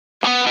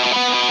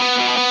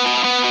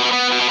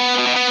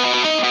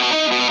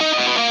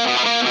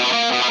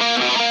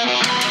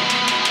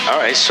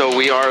guys. So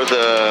we are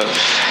the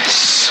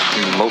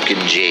Smoking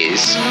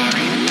Jays.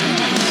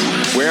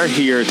 We're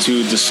here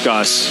to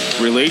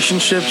discuss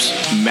relationships,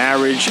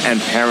 marriage,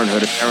 and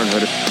parenthood.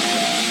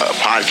 A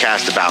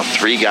podcast about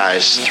three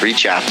guys, three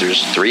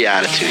chapters, three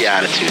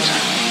attitudes.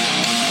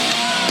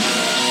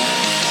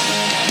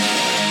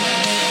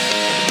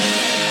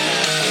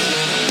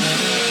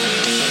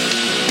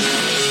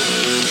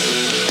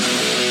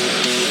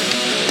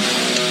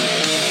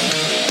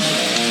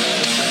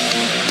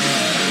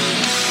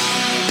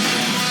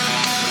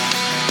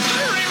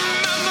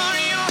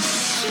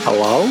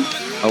 Hello?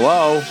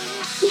 Hello?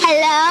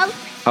 Hello?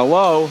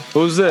 Hello?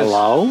 Who's this?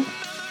 Hello?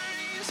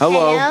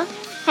 Hello?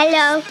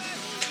 Hello?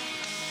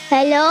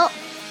 Hello?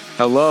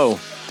 Hello?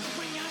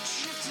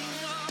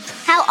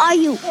 How are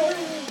you?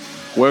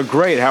 We're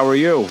great. How are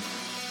you?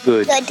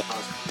 Good.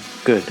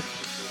 Good.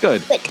 Good.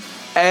 Good.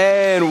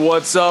 And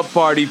what's up,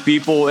 party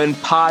people and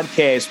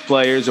podcast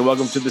players, and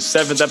welcome to the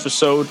 7th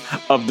episode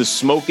of the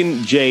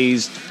Smoking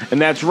Jays.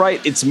 And that's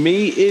right, it's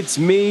me, it's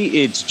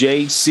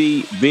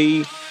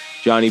JCB,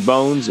 Johnny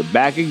Bones,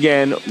 back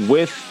again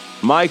with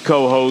my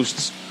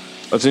co-hosts.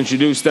 Let's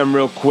introduce them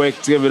real quick.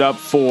 Let's give it up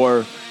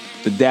for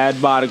the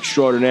dad bod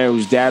extraordinaire,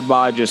 whose dad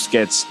bod just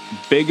gets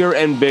bigger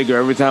and bigger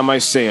every time I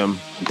see him.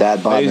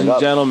 Dad bod Ladies it and up.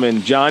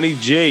 gentlemen, Johnny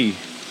G.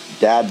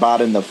 Dad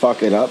bodding the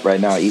fuck it up right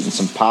now, eating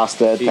some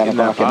pasta at 10 Eating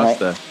that o'clock at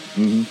pasta.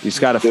 night. Mm-hmm. He's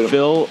got to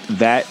Beautiful. fill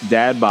that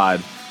dad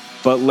bod.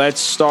 But let's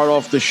start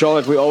off the show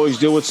like we always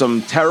do with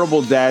some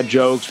terrible dad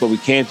jokes, but we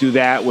can't do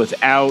that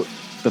without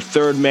the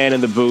third man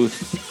in the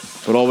booth,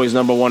 but always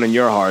number one in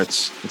your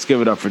hearts. Let's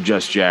give it up for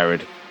Just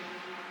Jared.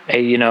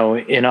 Hey, you know,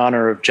 in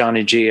honor of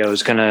Johnny G, I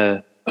was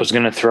gonna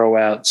throw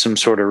out some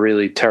sort of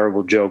really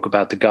terrible joke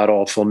about the god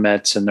awful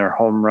Mets and their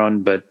home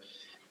run, but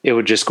it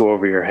would just go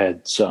over your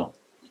head. So,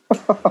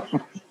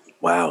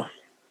 Wow.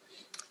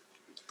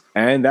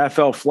 And that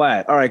fell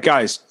flat. All right,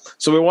 guys.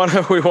 So we want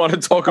to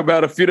talk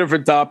about a few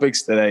different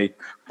topics today,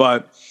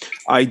 but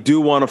I do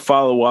want to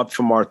follow up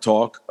from our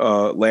talk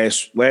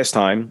last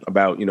time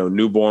about,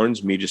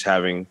 newborns, me just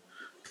having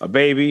a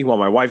baby,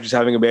 my wife just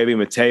having a baby,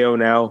 Mateo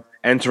now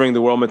entering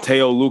the world.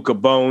 Mateo Luca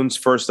Bones,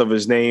 first of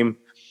his name.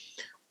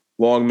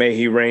 Long may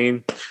he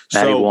reign.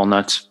 Natty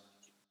Walnuts.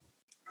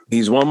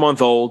 He's 1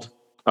 month old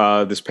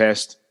this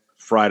past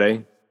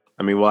Friday.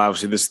 I mean, well,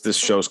 obviously this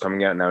show's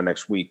coming out now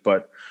next week,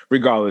 but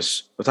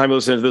regardless, by the time you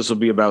listen to this, will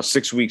be about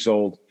 6 weeks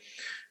old.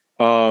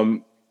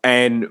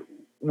 And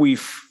we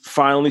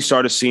finally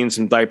started seeing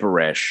some diaper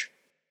rash.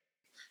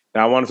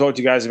 Now, I want to talk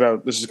to you guys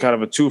about, this is kind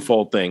of a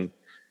twofold thing.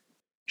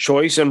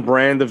 Choice and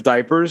brand of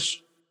diapers,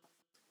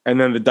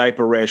 and then the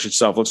diaper rash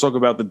itself. Let's talk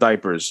about the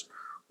diapers.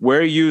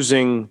 We're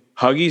using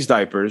Huggies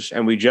diapers,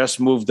 and we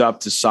just moved up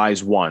to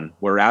size 1.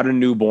 We're out of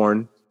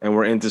newborn, and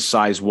we're into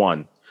size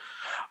 1.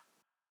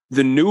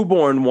 The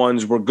newborn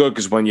ones were good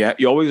because when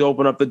you always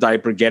open up the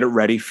diaper, get it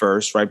ready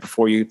first, right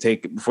before you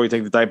take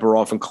the diaper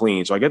off and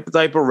clean. So I get the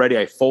diaper ready,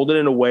 I fold it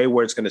in a way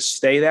where it's going to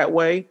stay that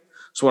way.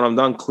 So when I'm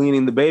done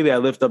cleaning the baby, I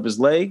lift up his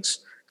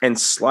legs and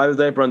slide the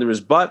diaper under his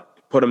butt,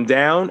 put him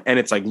down, and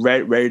it's like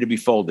ready to be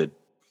folded.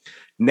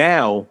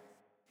 Now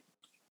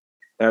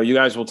you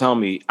guys will tell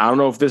me, I don't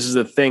know if this is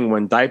a thing,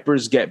 when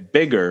diapers get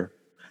bigger,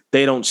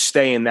 they don't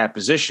stay in that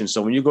position.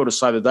 So when you go to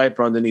slide the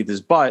diaper underneath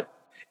his butt,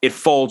 it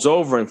folds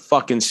over and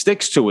fucking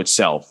sticks to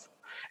itself.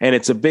 And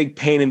it's a big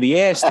pain in the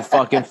ass to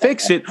fucking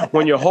fix it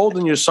when you're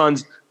holding your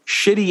son's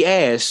shitty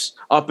ass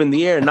up in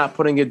the air and not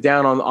putting it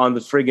down on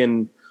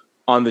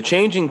the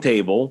changing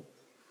table.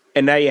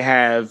 And now you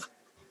have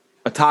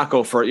a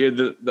taco for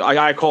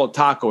I call it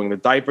tacoing. The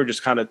diaper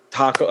just kind of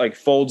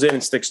folds in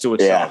and sticks to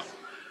itself.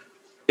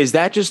 Yeah. Is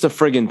that just a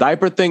friggin'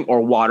 diaper thing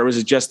or what? Or is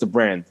it just the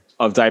brand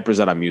of diapers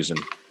that I'm using?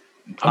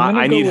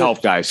 I need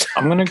help, guys.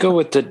 I'm going to go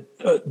with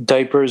the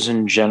diapers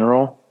in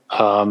general.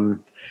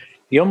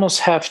 You almost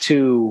have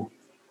to,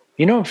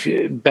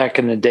 if back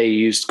in the day you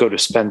used to go to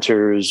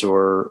Spencer's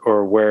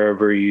or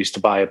wherever you used to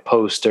buy a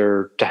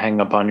poster to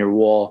hang up on your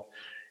wall,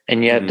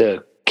 and you had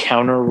to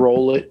counter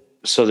roll it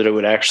so that it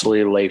would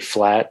actually lay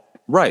flat,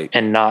 right,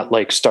 and not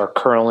like start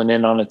curling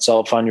in on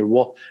itself on your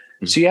wall.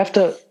 Mm-hmm. So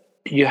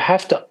you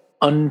have to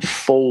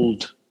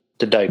unfold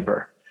the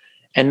diaper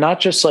and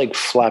not just like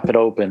flap it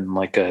open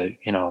like a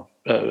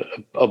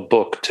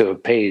book to a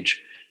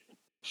page.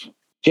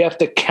 You have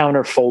to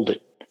counterfold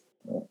it.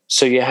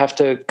 So you have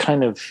to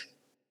kind of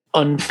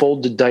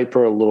unfold the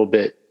diaper a little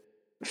bit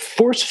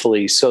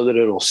forcefully so that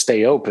it'll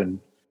stay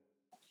open.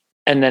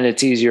 And then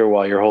it's easier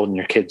while you're holding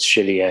your kid's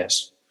shitty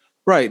ass.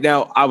 Right.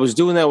 Now, I was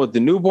doing that with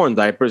the newborn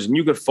diapers, and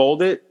you could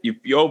fold it, you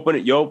open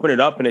it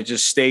up, and it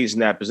just stays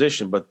in that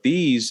position. But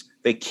these,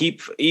 they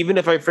keep, even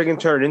if I friggin'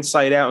 turn it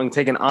inside out and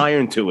take an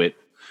iron to it,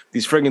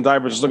 these friggin'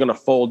 diapers are still going to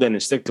fold in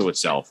and stick to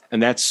itself.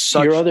 And that's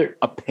such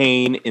a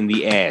pain in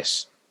the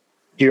ass.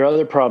 Your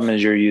other problem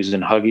is you're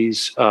using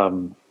Huggies.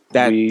 So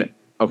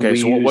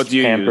what do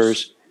you Pampers.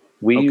 use?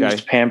 We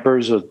used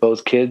Pampers with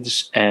both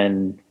kids,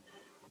 and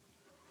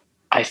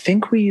I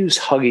think we used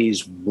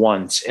Huggies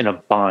once in a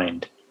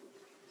bind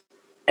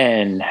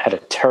and had a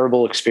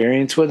terrible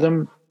experience with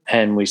them.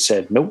 And we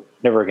said, nope,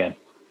 never again.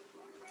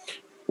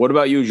 What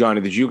about you,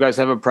 Johnny? Did you guys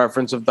have a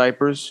preference of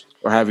diapers,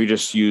 or have you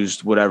just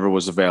used whatever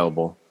was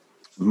available?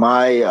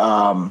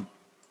 My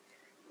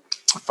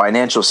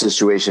financial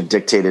situation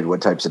dictated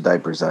what types of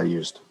diapers I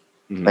used.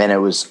 And it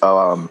was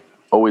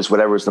always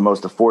whatever was the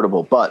most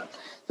affordable. But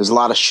there's a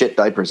lot of shit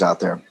diapers out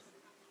there.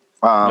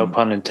 No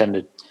pun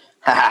intended.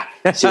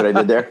 See what I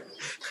did there?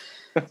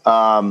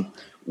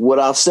 What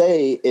I'll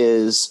say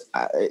is,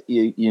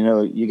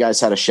 you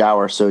guys had a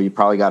shower, so you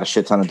probably got a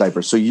shit ton of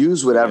diapers. So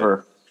use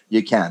whatever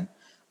you can.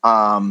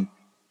 I'll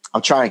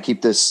try and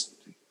keep this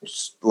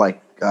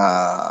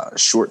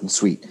short and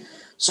sweet.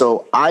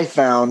 So I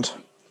found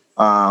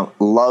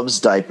Love's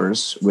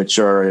diapers, which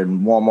are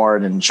in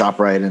Walmart and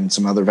ShopRite and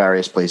some other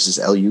various places.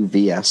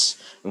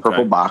 LUVS,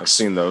 purple box. I've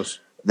seen those.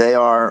 They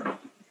are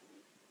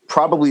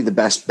probably the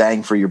best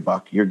bang for your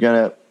buck.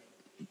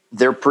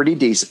 They're pretty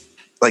decent.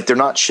 Like, they're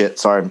not shit.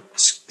 Sorry, I'm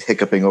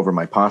hiccuping over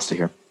my pasta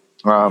here.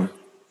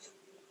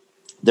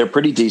 They're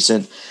pretty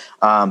decent.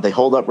 They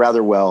hold up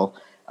rather well.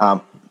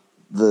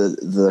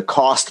 The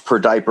cost per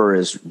diaper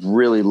is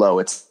really low.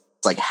 It's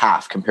like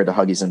half compared to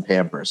Huggies and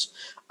Pampers.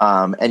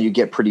 And you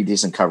get pretty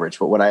decent coverage.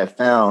 But what I have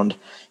found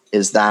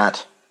is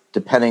that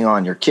depending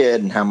on your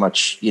kid and how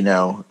much,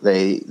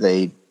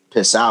 they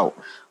piss out,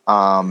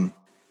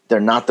 they're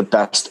not the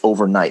best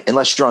overnight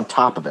unless you're on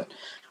top of it.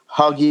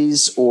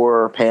 Huggies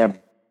or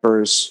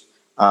Pampers,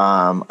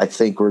 I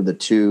think, were the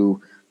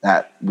two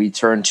that we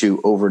turned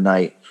to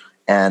overnight.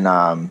 And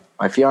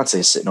my fiance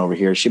is sitting over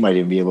here. She might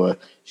even be able to,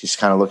 she's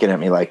kind of looking at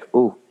me like,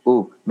 ooh,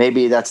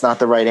 maybe that's not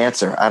the right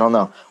answer. I don't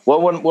know.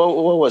 What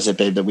was it,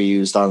 babe, that we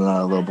used on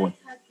Little Boy?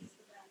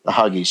 The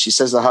Huggies. She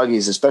says the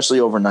Huggies, especially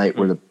overnight,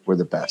 were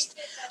the best.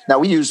 Now,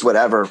 we used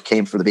whatever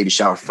came for the baby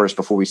shower first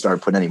before we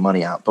started putting any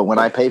money out. But when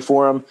I pay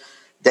for them,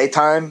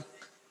 daytime,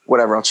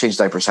 whatever, I'll change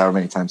diapers however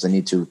many times I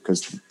need to,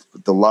 because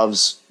the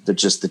Loves, they're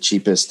just the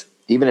cheapest.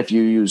 Even if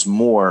you use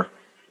more,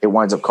 it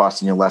winds up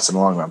costing you less in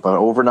the long run. But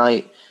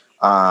overnight,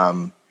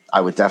 I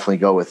would definitely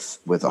go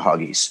with the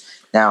Huggies.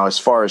 Now, as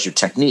far as your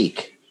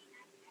technique,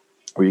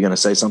 were you going to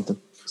say something?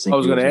 I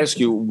was going to ask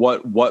you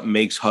what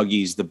makes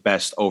Huggies the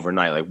best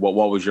overnight. Like, what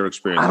was your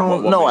experience? I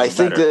don't know. I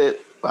think that,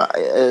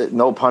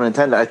 no pun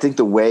intended, I think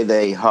the way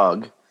they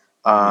hug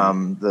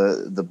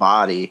the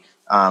body,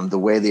 the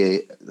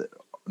way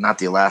not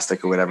the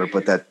elastic or whatever,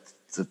 but that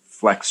the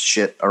flex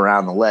shit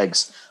around the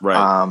legs,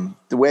 right?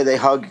 The way they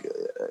hug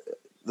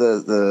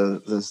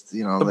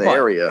the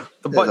area,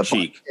 the butt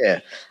cheek,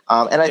 yeah.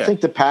 And I think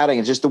the padding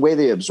and just the way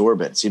they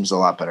absorb it seems a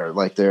lot better.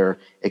 Like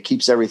it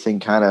keeps everything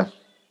kind of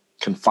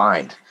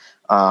confined.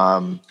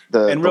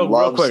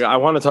 Real quick, I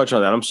want to touch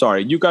on that. I'm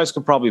sorry. You guys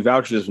could probably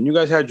vouch for this. When you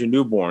guys had your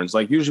newborns,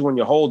 like usually when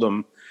you hold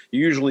them,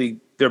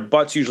 their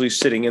butt's usually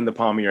sitting in the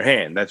palm of your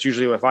hand. That's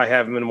usually if I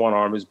have him in one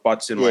arm, his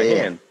butt's in my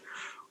hand.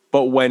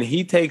 But when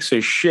he takes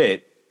a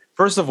shit,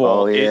 first of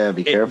all,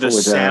 be careful the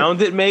with sound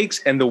that. It makes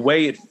and the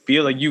way it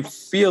feels, like you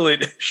feel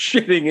it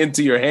shitting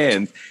into your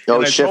hand.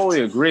 And I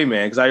totally agree,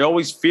 man, because I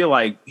always feel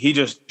like he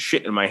just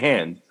shit in my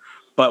hand.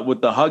 But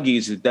with the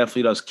Huggies, it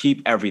definitely does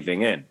keep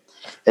everything in.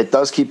 It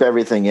does keep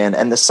everything in,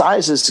 and the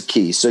size is the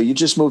key. So you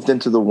just moved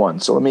into the one.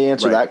 So let me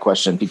answer that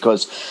question,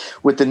 because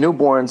with the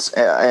newborns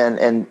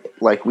and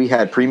like we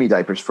had preemie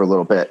diapers for a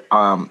little bit,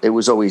 it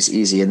was always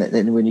easy.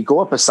 And when you go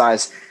up a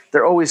size,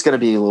 they're always going to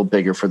be a little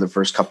bigger for the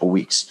first couple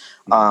weeks.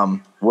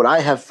 What I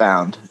have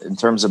found in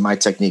terms of my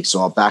technique, so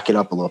I'll back it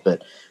up a little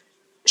bit.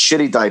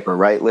 Shitty diaper,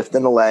 right?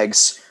 Lifting the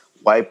legs,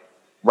 wipe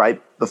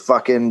the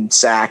fucking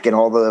sack and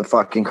all the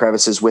fucking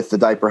crevices with the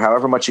diaper,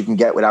 however much you can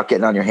get without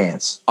getting on your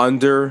hands.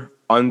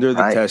 Under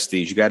the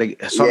testes, you got to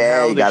get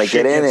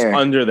in there.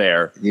 Under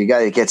there,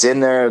 it gets in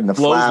there, and the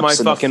blows flaps my and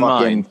fucking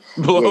mind.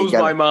 Blows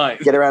my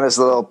mind. Get around his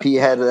little pea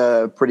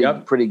head,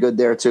 pretty good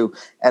there too.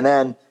 And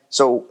then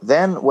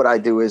what I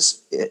do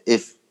is,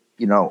 if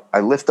I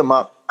lift them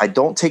up, I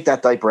don't take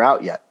that diaper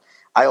out yet.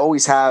 I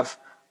always have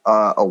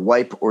a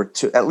wipe or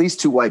two, at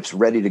least 2 wipes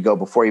ready to go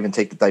before I even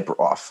take the diaper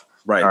off.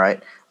 Right. All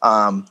right.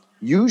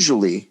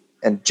 Usually,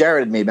 and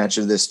Jared may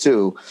mention this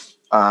too.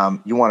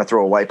 You want to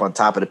throw a wipe on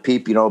top of the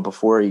peep,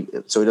 before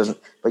so he doesn't.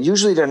 But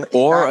usually they're not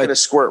going to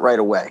squirt right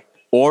away.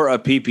 Or a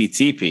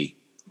PPTP.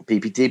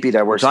 PPTP,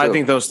 that works. So too. I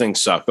think those things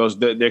suck.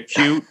 They're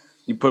cute.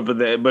 You put,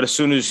 but as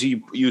soon as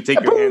you take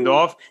your hand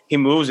off, he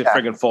moves. It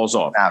friggin' falls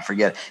off.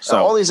 Forget it. So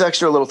all these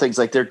extra little things,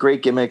 like they're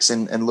great gimmicks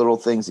and little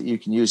things that you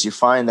can use. You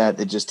find that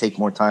they just take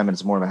more time and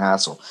it's more of a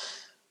hassle.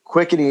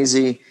 Quick and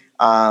easy.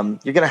 You're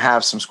going to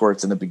have some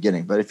squirts in the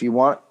beginning, but if you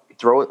want,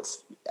 throw it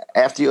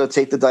after you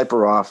take the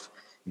diaper off.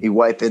 You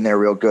wipe in there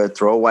real good.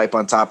 Throw a wipe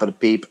on top of the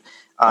peep.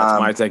 That's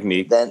my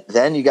technique.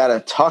 Then you got to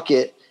tuck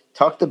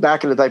the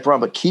back of the diaper on,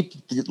 but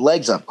keep the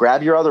legs up.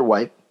 Grab your other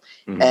wipe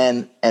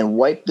and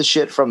wipe the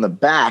shit from the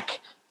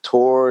back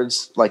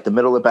towards like the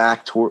middle of the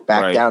back,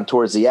 down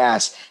towards the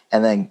ass,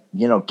 and then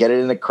get it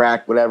in a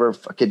crack, whatever.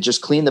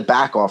 Just clean the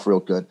back off real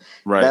good.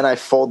 Right. Then I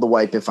fold the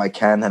wipe if I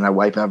can, and I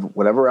wipe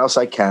whatever else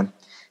I can.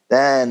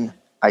 Then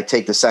I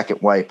take the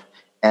second wipe.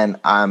 And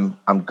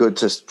I'm good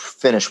to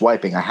finish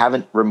wiping. I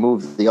haven't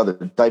removed the other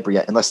diaper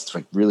yet, unless it's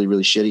like really,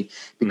 really shitty.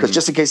 Because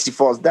just in case he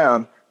falls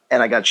down,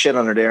 and I got shit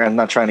under there. I'm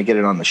not trying to get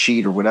it on the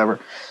sheet or whatever.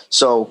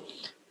 So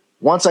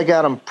once I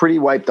got them pretty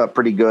wiped up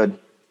pretty good,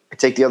 I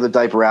take the other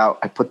diaper out.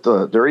 I put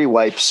the dirty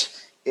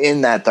wipes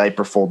in that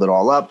diaper, fold it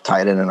all up,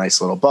 tie it in a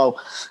nice little bow.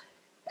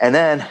 And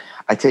then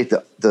I take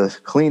the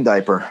clean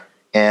diaper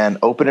and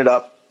open it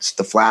up,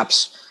 the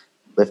flaps,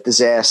 lift his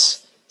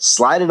ass,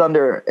 slide it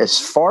under as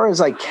far as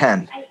I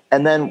can.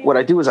 And then what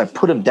I do is I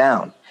put him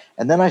down.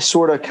 And then I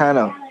sort of kind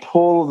of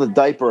pull the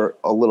diaper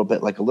a little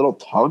bit, like a little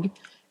tug,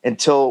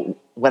 until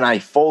when I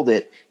fold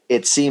it,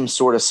 it seems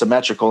sort of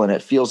symmetrical and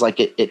it feels like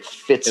it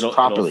fits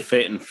properly. It'll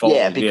fit and fold.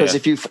 Yeah, because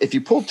if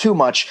you pull too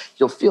much,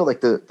 you'll feel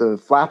like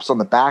the flaps on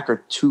the back are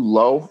too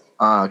low,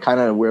 kind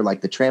of where like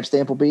the tramp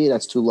stamp will be.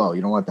 That's too low.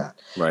 You don't want that.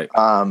 Right.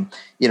 And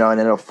then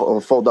it'll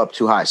fold up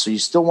too high. So you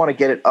still want to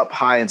get it up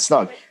high and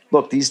snug.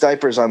 Look, these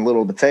diapers on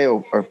little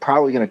Mateo are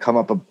probably going to come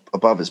up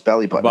above his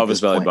belly button. Above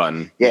his belly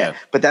button. Yeah,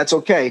 but that's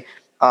okay.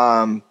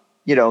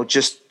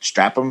 Just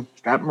strap them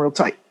real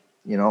tight.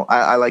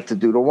 I like to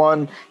do the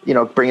one,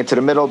 bring it to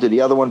the middle, do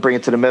the other one, bring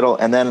it to the middle,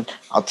 and then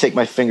I'll take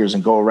my fingers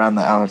and go around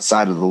the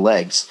outside of the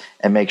legs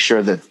and make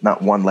sure that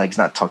not one leg's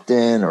not tucked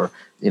in or,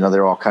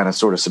 they're all kind of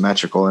sort of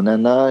symmetrical. And then,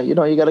 you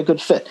got a good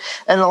fit.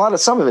 And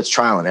some of it's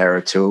trial and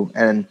error too.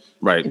 And,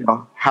 right.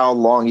 How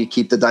long you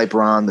keep the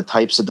diaper on, the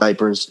types of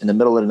diapers in the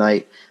middle of the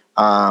night.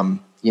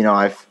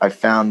 I've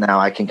found now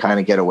I can kind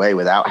of get away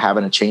without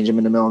having to change them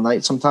in the middle of the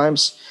night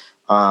sometimes.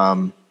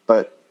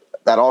 But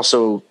that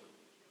also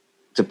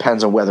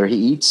depends on whether he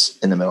eats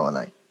in the middle of the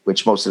night,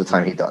 which most of the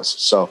time he does.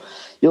 So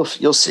you'll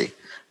see.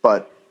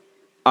 But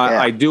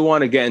I do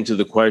want to get into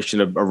the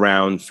question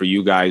around for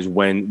you guys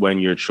when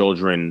your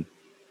children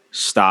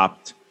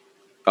started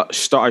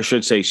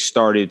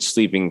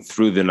sleeping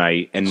through the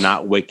night and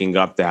not waking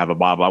up to have a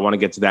bottle. I want to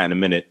get to that in a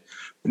minute.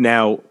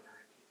 Now,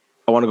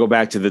 I want to go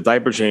back to the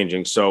diaper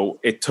changing. So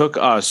it took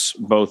us,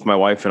 both my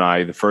wife and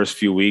I, the first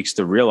few weeks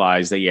to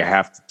realize that you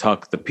have to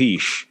tuck the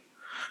peesh.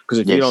 Because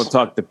if you don't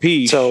tuck the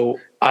peesh,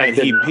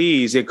 he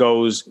pees, it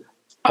goes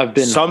I've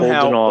been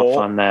somehow holding off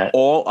on that.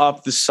 All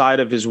up the side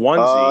of his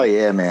onesie. Oh,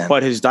 yeah, man.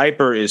 But his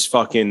diaper is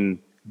fucking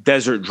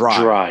desert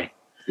dry.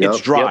 Yep.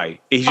 It's dry. Yep.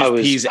 He just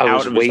pees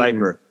out of his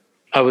diaper.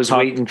 I was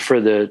waiting for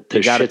the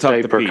shit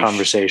diaper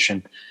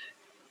conversation.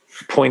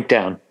 Point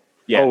down.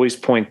 Yeah. Always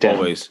point down.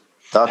 Always.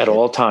 At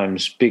all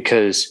times,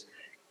 because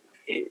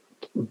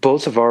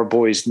both of our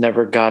boys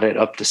never got it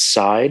up the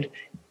side.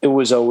 It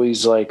was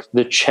always like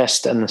the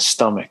chest and the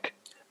stomach.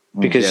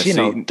 Because,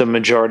 the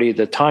majority of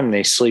the time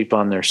they sleep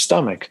on their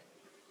stomach.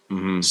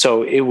 Mm-hmm.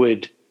 So it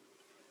would,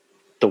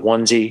 the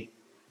onesie,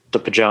 the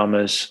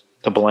pajamas,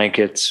 the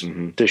blankets,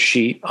 the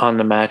sheet on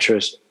the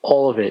mattress,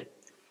 all of it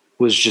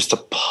was just a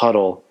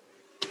puddle,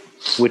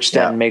 which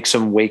then makes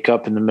them wake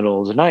up in the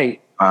middle of the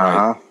night.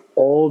 Uh-huh.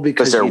 All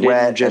because they're you didn't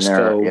wet just and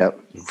go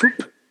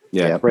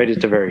right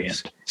at the very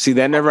end. See,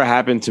 that never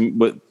happened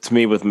to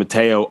me with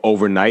Mateo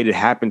overnight. It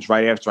happens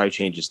right after I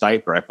change his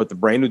diaper. I put the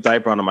brand new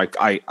diaper on him.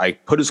 I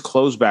put his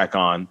clothes back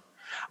on.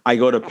 I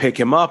go to pick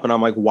him up, and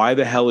I'm like, why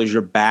the hell is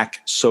your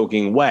back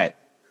soaking wet?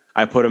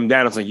 I put him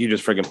down. It's like, you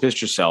just freaking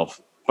pissed yourself,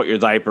 but your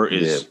diaper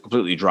is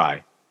completely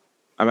dry.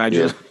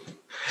 Imagine.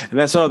 And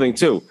that's another thing,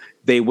 too.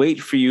 They wait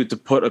for you to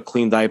put a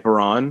clean diaper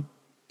on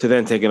to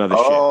then take another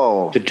shit.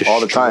 Oh, all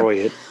the time.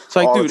 It. It's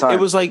like, dude, it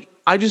was like,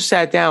 I just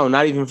sat down,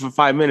 not even for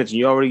 5 minutes, and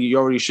you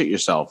already shit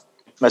yourself.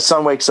 My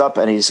son wakes up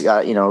and he's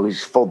got,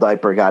 he's full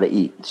diaper, got to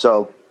eat.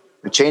 So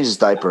we change his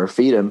diaper,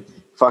 feed him.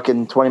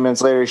 Fucking 20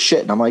 minutes later, he's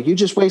shit. And I'm like, you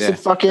just wasted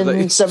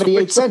fucking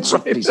 78 cents, you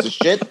piece of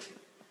shit.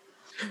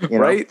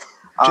 Right?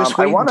 Just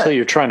wait until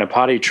you're trying to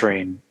potty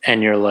train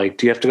and you're like,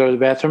 do you have to go to the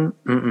bathroom?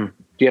 Mm-mm.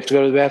 Do you have to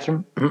go to the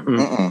bathroom?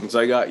 Mm-mm. It's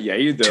like, yeah,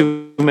 you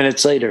do. 2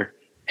 minutes later,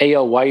 hey,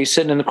 yo, why are you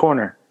sitting in the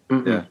corner?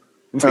 Mm-mm.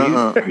 Yeah.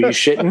 Are you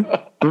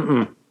shitting?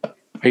 Mm-mm.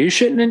 Are you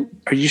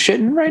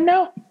shitting right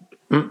now?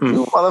 Mm-mm.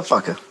 You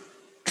motherfucker.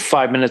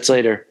 5 minutes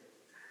later,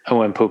 I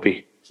went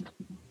poopy.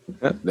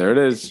 Yeah, there it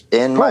is.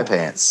 In my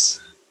pants.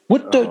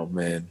 What the? Oh,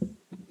 man.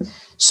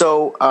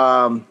 So,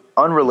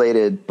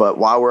 unrelated, but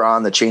while we're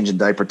on the change in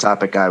diaper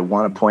topic, I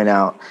want to point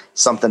out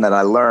something that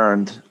I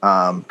learned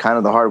kind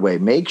of the hard way.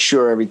 Make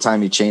sure every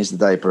time you change the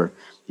diaper,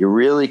 you're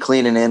really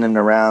cleaning in and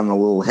around the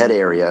little head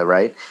area,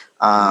 right?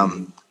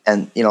 And,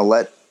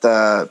 let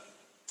the,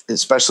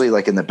 especially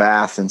like in the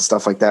bath and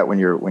stuff like that when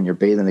you're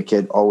bathing the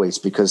kid, always,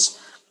 because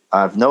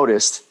I've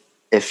noticed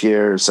if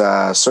there's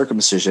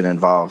circumcision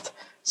involved,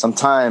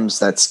 sometimes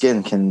that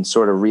skin can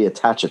sort of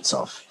reattach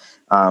itself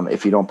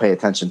if you don't pay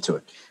attention to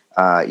it.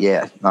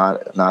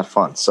 Not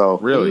fun. So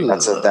really,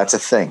 that's a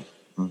thing.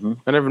 Mm-hmm.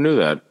 I never knew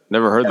that.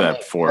 Never heard that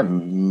before. Yeah,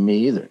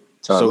 me either.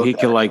 So he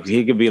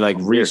could be like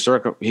I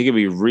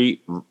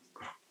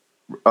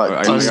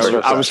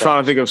was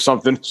trying to think of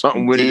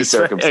something witty to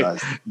say.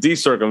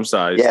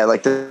 Decircumcised. Yeah,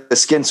 like the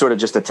skin sort of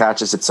just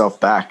attaches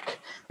itself back.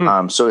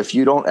 So if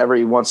you don't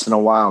every once in a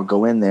while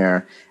go in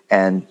there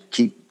and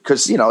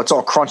because it's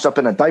all crunched up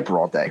in a diaper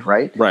all day,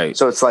 right? Right.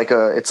 So it's like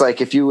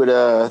if you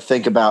would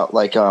think about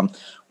like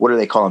what do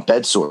they call them,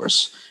 bed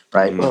sores,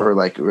 right? For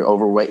like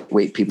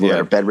overweight people that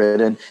are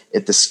bedridden,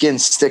 if the skin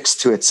sticks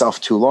to itself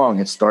too long,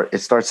 it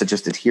starts to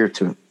just adhere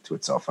to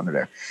itself under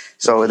there.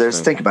 So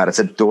think about it.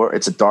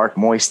 It's a dark,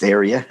 moist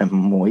area.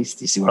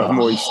 Moist. You see what I'm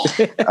Moist.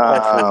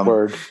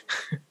 Word.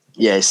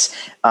 Yes.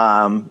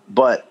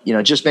 But,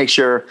 just make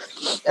sure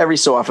every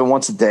so often,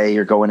 once a day,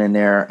 you're going in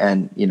there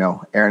and,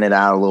 airing it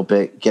out a little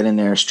bit, get in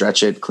there,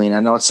 stretch it, clean. I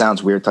know it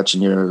sounds weird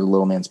touching your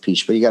little man's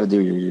peach, but you got to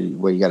do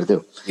what you got to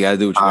do. You got to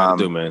do what you got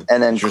to do, man.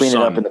 And then clean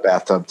it up in the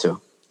bathtub too.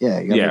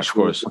 Yeah. You got to make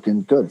sure it's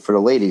looking good for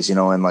the ladies,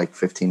 in like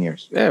 15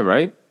 years. Yeah.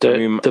 Right.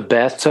 The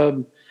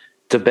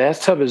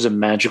bathtub is a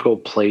magical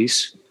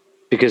place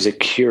because it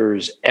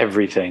cures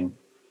everything.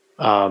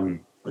 It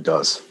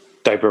does.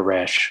 Diaper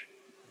rash.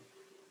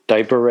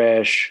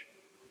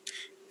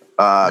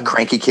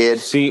 Cranky kid.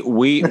 See,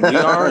 we're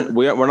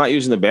not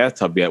using the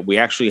bathtub yet. We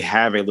actually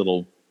have a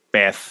little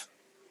bath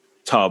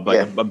tub,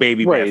 like a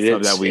baby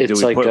bathtub that we do.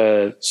 It's we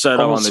like set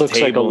up on the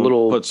table, like a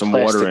little put some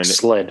water in it.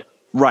 Sled.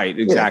 Right,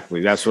 exactly.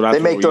 Yeah. That's what they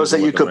make those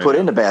that you could put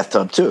in the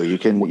bathtub too. You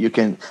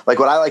can like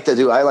what I like to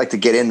do. I like to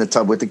get in the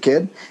tub with the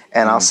kid,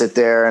 and I'll sit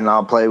there and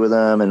I'll play with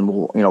them and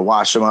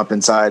wash them up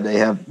inside.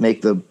 They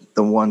make the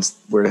ones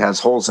where it has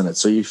holes in it,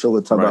 so you fill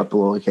the tub up a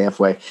little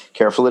halfway.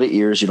 Careful of the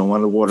ears. You don't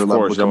want the water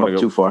level to come up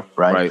too far.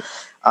 Right.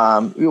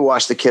 You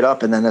wash the kid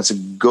up, and then that's a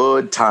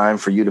good time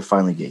for you to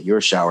finally get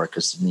your shower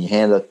because when you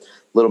hand a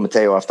little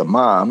Mateo off to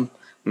mom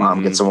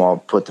gets them all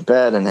put to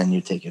bed, and then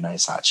you take a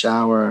nice hot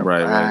shower,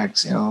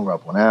 relax,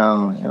 rub one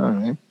out. You know what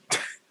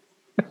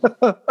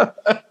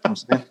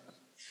I mean?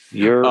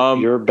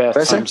 Your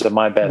bathrooms and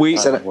my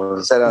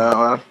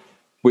bathroom.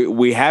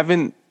 We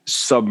haven't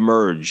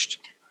submerged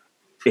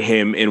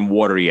him in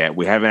water yet.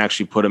 We haven't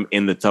actually put him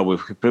in the tub. We've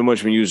pretty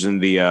much been using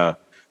the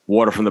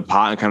water from the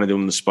pot and kind of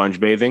doing the sponge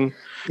bathing.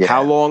 Yeah.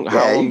 How long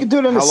you can do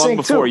it in the sink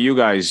before too. You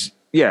guys?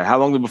 Yeah, how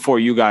long before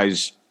you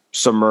guys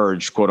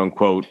submerged, quote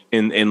unquote,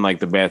 in like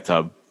the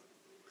bathtub?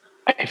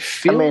 I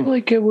feel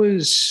like it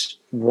was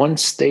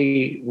once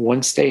they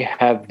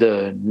have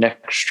the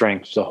neck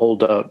strength to hold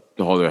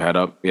their head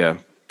up. Yeah,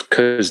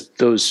 because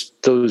those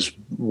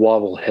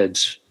wobble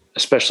heads,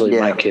 especially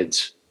my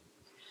kids.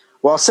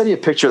 Well, I'll send you a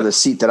picture of the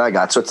seat that I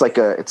got. So it's like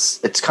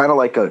it's kind of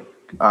like a,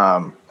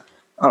 I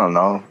don't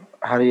know.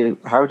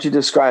 How would you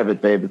describe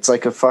it, babe? It's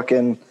like a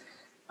fucking,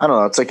 I don't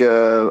know. It's like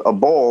a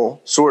bowl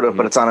sort of,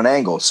 but it's on an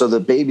angle. So the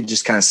baby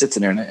just kind of sits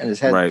in there and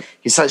his head,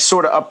 he's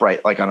sort of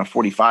upright, like on a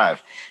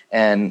 45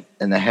 and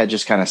the head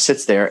just kind of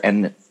sits there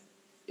and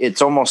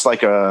it's almost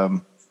like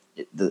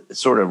it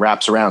sort of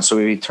wraps around. So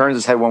if he turns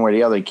his head one way or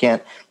the other, he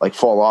can't like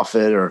fall off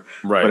it or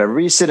whatever.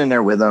 You sit in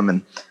there with him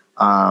and,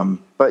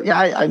 but yeah,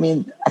 I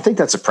mean, I think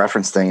that's a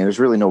preference thing. There's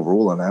really no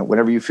rule on that.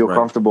 Whenever you feel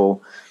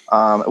comfortable,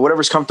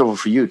 whatever's comfortable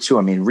for you too.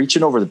 I mean,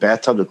 reaching over the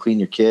bathtub to clean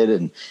your kid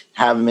and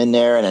have him in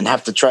there and then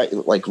have to try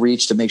like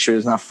reach to make sure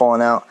he's not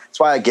falling out.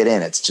 That's why I get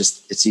in.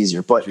 It's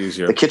easier. But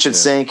the kitchen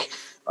sink,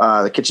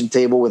 the kitchen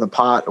table with a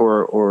pot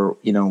or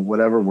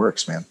whatever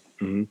works, man.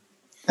 Mm-hmm.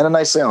 And a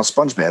nice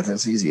sponge bath.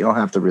 That's easy. You don't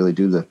have to really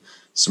do the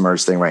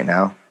submerged thing right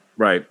now.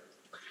 Right.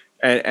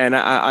 And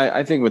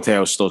I think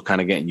Mateo's still kind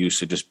of getting used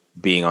to just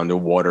being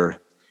underwater.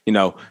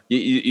 You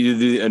do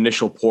the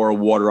initial pour of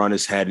water on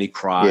his head and he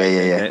cries.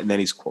 And then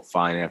he's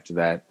fine after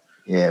that.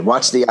 Yeah.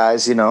 Watch the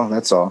eyes,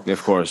 that's all.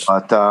 Of course.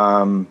 But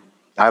I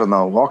don't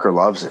know. Walker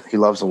loves it. He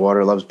loves the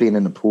water, loves being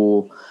in the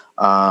pool.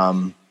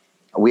 I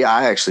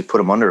actually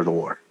put him under the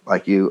water.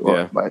 Like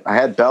I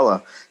had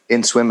Bella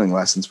in swimming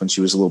lessons when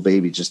she was a little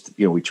baby. Just,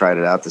 we tried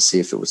it out to see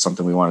if it was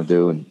something we want to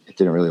do. And it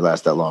didn't really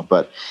last that long.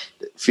 But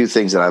a few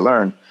things that I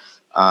learned,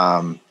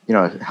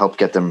 help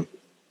get them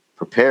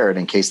prepared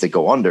in case they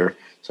go under.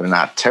 So they're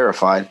not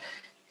terrified,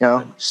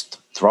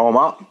 just throw them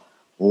up,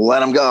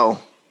 let them go,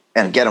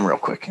 and get them real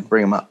quick and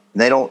bring them up.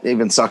 And they don't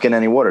even suck in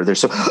any water. They're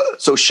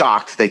so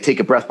shocked. They take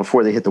a breath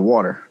before they hit the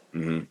water.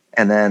 Mm-hmm.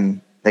 And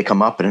then they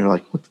come up and they're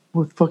like, what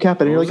the fuck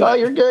happened? And you're like, oh,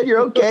 you're good. You're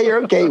okay.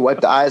 You're okay. You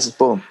wipe the eyes.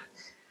 Boom.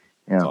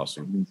 That's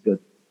awesome. It's good.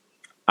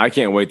 I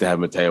can't wait to have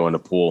Mateo in the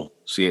pool.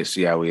 See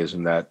how he is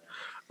in that.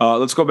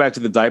 Let's go back to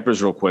the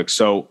diapers real quick.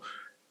 So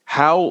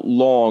how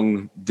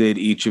long did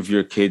each of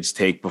your kids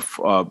take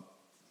before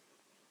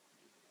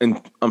and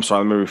I'm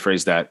sorry, let me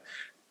rephrase that.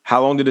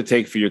 How long did it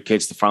take for your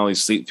kids to finally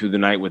sleep through the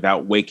night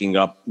without waking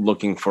up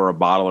looking for a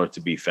bottle or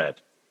to be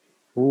fed?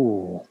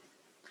 Ooh.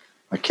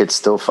 My kid's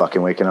still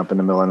fucking waking up in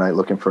the middle of the night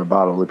looking for a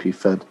bottle to be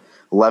fed.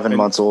 11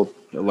 months old.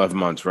 11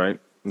 months, right?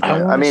 Okay.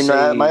 I mean,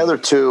 my other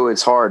two,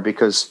 it's hard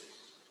because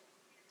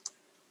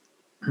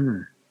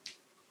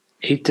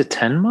 8 to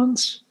 10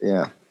 months?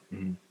 Yeah.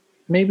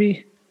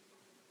 Maybe.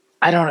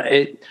 I don't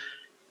know.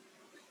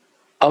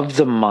 Of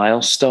the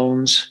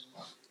milestones,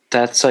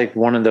 that's like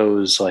one of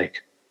those,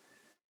 like,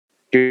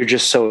 you're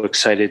just so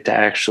excited to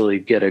actually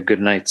get a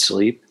good night's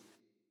sleep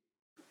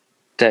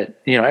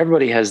that,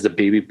 everybody has the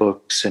baby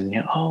books and,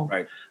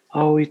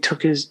 he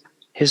took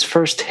his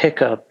first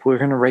hiccup. We're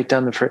going to write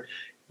down the first.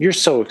 You're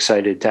so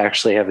excited to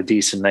actually have a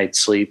decent night's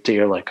sleep that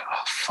you're like,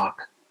 oh,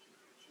 fuck.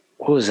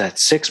 What was that?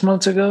 6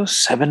 months ago?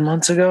 7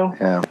 months ago?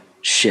 Yeah.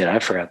 Shit, I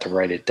forgot to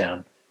write it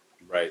down.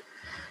 Right.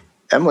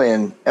 Emily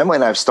and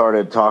I've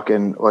started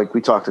talking, like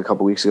we talked a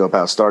couple weeks ago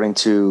about starting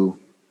to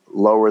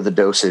lower the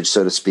dosage,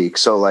 so to speak.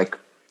 So like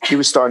he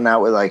was starting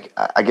out with like,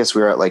 I guess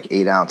we were at like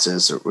 8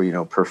 ounces,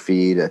 per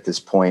feed at this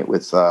point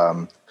with,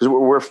 cause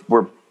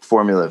we're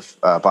formula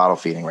bottle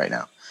feeding right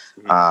now.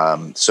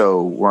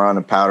 So we're on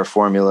a powder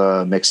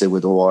formula, mix it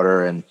with the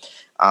water. And,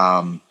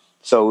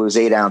 so it was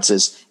 8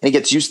 ounces and he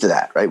gets used to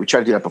that, right? We try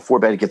to do that before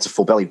bed. He gets a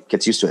full belly,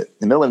 gets used to it. In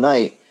the middle of the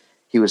night,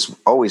 he was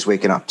always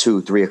waking up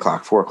 2, 3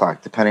 o'clock, 4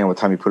 o'clock, depending on what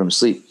time you put him to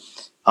sleep,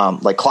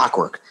 like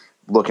clockwork,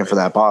 looking for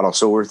that bottle.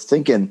 So we're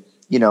thinking,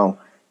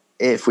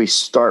 if we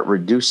start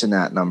reducing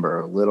that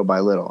number little by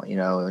little,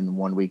 in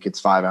 1 week it's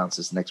 5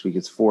 ounces, next week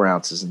it's 4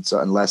 ounces,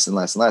 and less and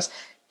less and less,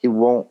 he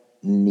won't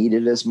need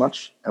it as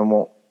much and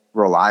won't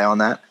rely on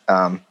that,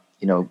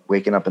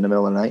 waking up in the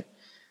middle of the night.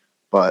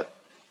 But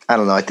I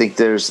don't know. I think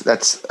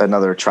that's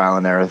another trial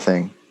and error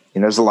thing.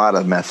 There's a lot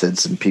of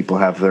methods and people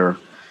have their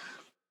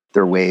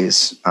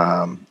ways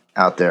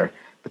out there,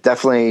 but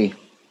definitely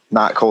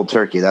not cold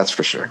turkey. That's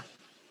for sure.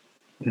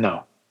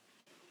 No.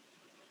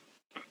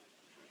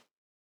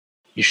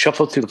 You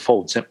shuffle through the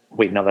folds.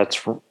 Wait, no, that's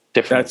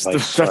different.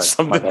 That's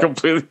something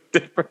completely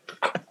different.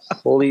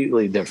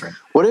 Completely different.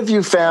 What have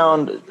you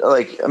found?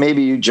 Like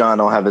maybe you, John,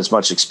 don't have as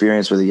much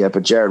experience with it yet,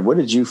 but Jared, what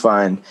did you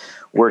find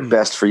worked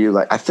best for you?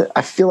 Like I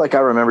feel like I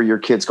remember your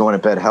kids going to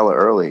bed hella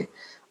early,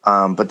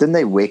 but then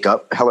they wake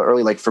up hella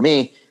early. Like for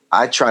me,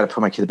 I try to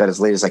put my kid to bed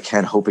as late as I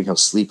can, hoping he'll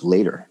sleep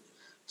later,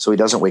 so he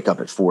doesn't wake up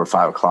at 4 or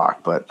 5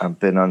 o'clock. But I've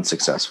been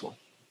unsuccessful.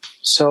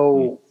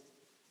 So,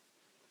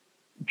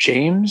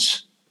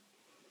 James,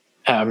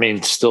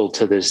 still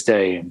to this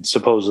day, and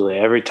supposedly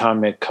every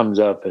time it comes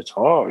up, it's,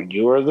 oh,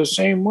 you are the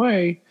same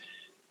way.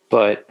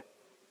 But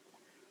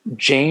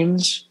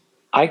James,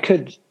 I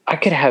could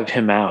have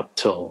him out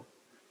till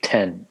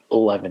 10,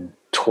 11,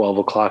 12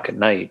 o'clock at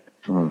night.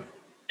 Mm.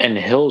 And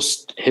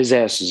his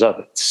ass is up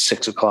at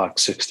 6 o'clock,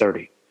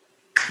 6:30.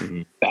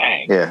 Mm-hmm.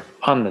 Bang. Yeah.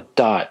 On the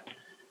dot.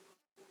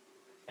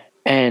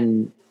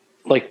 And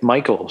like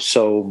Michael.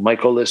 So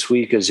Michael this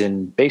week is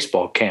in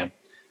baseball camp.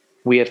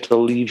 We have to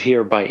leave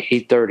here by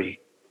 8:30.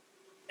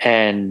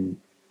 And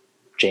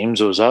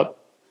James was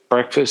up,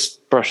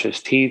 breakfast, brushed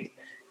his teeth.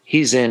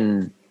 He's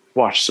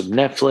watched some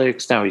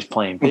Netflix. Now he's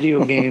playing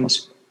video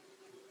games.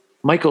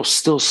 Michael's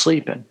still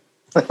sleeping.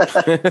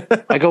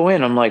 I go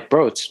in. I'm like,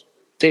 bro, it's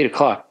 8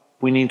 o'clock.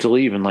 We need to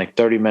leave in like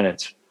 30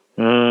 minutes.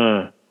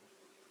 Yeah.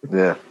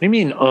 What do you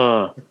mean,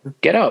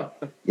 get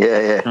up?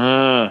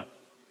 Yeah.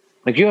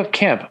 Like you have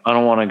camp. I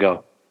don't want to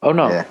go. Oh,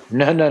 no. Yeah.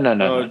 No.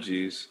 Oh,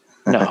 jeez.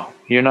 No,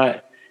 you're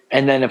not.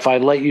 And then if I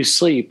let you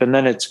sleep and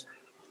then it's,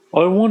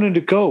 I wanted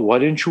to go. Why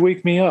didn't you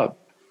wake me up?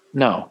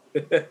 No.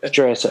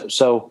 Stress up.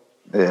 So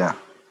yeah,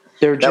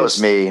 that was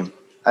me.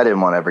 I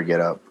didn't want to ever get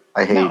up.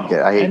 I hate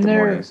the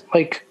mornings.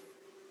 Like,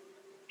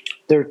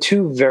 they're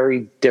two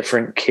very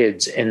different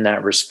kids in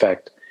that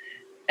respect.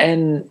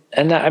 And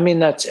that,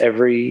 that's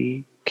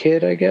every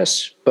kid, I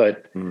guess.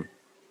 But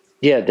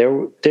yeah,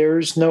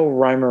 there's no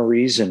rhyme or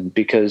reason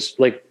because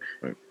like,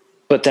 right.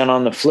 But then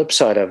on the flip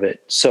side of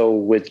it, so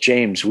with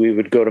James, we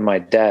would go to my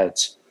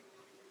dad's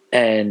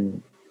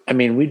and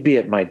we'd be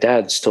at my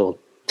dad's till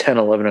 10,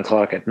 11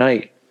 o'clock at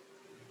night.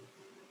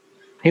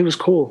 He was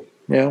cool.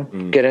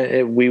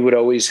 We would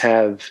always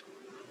have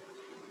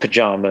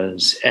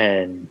pajamas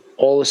and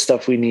all the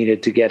stuff we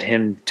needed to get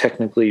him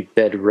technically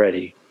bed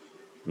ready.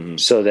 Mm-hmm.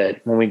 So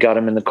that when we got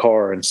him in the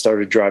car and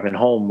started driving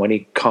home, when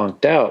he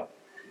conked out,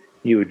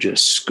 you would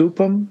just scoop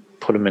him,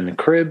 put him in the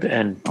crib,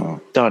 and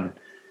done.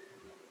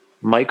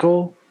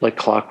 Michael, like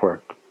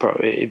clockwork, bro.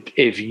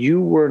 If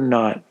you were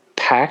not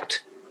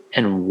packed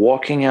and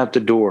walking out the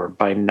door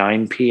by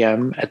 9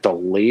 p.m. at the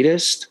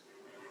latest,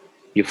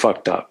 you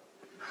fucked up.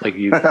 Like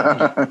you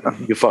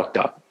fucked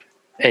up.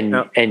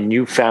 And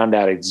you found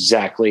out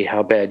exactly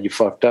how bad you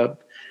fucked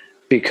up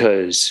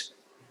because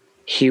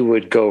he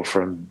would go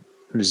from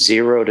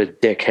 0 to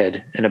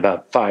dickhead in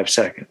about 5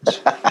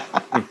 seconds.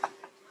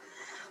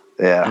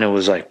 Yeah. And it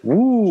was like,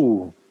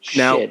 woo,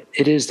 now, shit,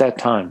 it is that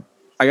time.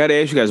 I got to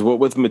ask you guys, what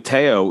with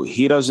Mateo,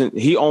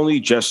 he only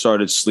just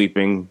started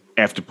sleeping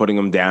after putting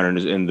him down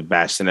in the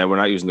bassinet. We're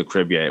not using the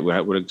crib yet.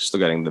 We're still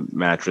getting the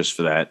mattress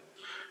for that.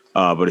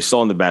 But he's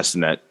still in the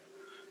bassinet.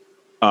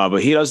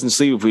 But he doesn't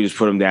sleep if we just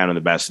put him down in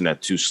the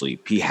bassinet to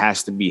sleep. He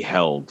has to be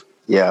held.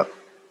 Yeah.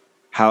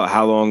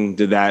 How long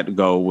did that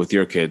go with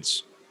your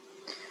kids?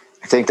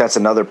 I think that's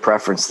another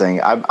preference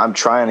thing. I'm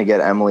trying to get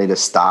Emily to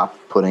stop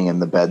putting him in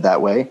the bed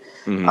that way.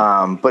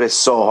 Mm-hmm. But it's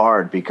so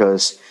hard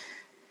because,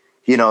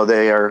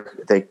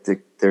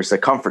 there's a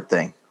comfort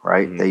thing,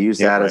 right? Mm-hmm. They use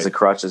that as a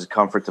crutch, as a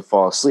comfort to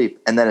fall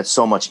asleep. And then it's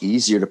so much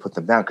easier to put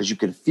them down because you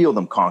can feel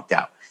them conked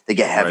out. They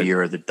get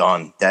heavier. They're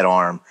done, dead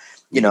arm.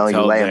 You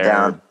lay them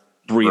down.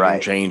 Breathing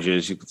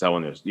changes. You can tell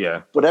when there's,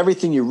 But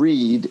everything you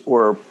read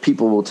or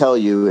people will tell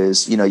you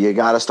is, you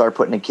got to start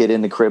putting a kid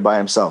in the crib by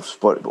himself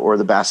or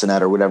the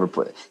bassinet or whatever.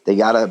 They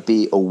got to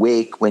be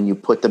awake when you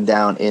put them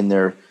down in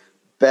their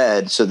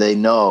bed so they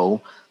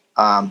know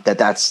that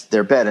that's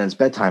their bed and it's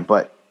bedtime.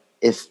 But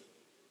if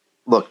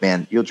look,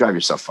 man, you'll drive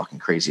yourself fucking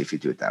crazy if you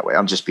do it that way.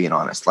 I'm just being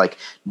honest. Like,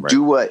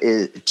 do what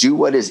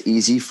is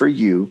easy for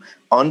you.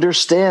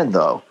 Understand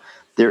though,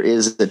 there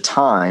is a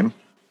time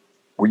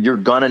where you're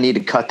gonna need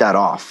to cut that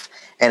off.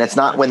 And it's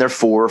not when they're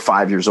 4 or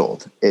 5 years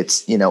old.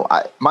 It's,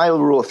 my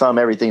rule of thumb,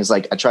 everything is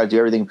like, I try to do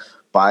everything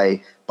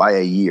by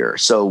a year.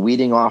 So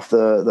weeding off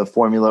the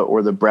formula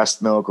or the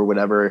breast milk or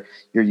whatever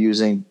you're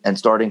using and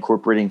start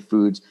incorporating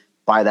foods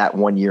by that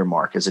 1 year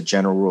mark as a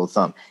general rule of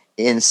thumb.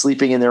 In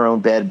sleeping in their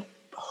own bed,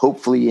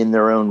 hopefully in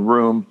their own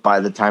room by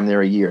the time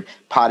they're a year.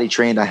 Potty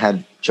trained, I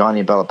had Johnny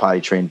and Bella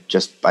potty trained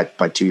just by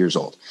 2 years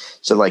old.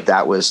 So like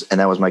that was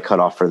my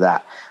cutoff for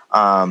that.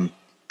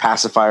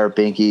 Pacifier,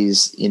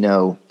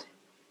 binkies,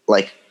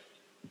 like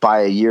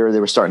by a year, they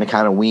were starting to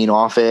kind of wean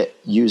off it,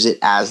 use it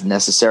as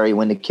necessary.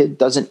 When the kid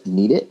doesn't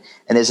need it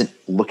and isn't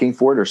looking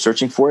for it or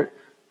searching for it,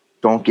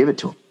 don't give it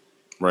to them.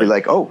 Right. Be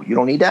like, oh, you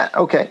don't need that?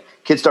 Okay.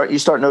 You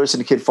start noticing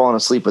the kid falling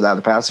asleep without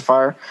the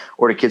pacifier,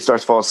 or the kid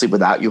starts falling asleep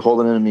without you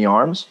holding it in the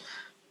arms,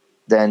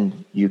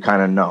 then you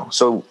kind of know.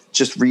 So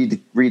just read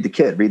the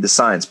kid, read the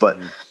signs. But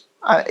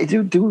I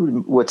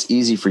do what's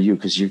easy for you,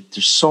 because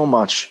there's so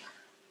much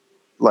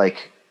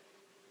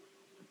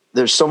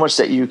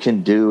that you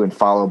can do and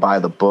follow by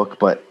the book,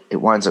 but it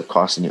winds up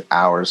costing you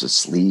hours of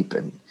sleep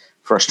and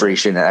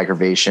frustration and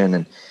aggravation.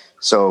 And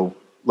so,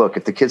 look,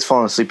 if the kid's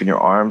falling asleep in your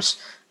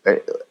arms,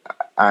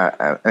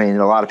 I mean,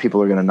 a lot of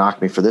people are going to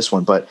knock me for this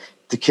one, but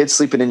the kid's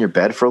sleeping in your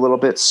bed for a little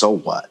bit, so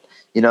what?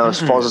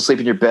 Falls asleep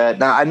in your bed.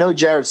 Now, I know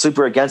Jared's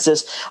super against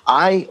this.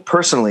 I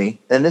personally,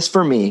 and this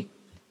for me,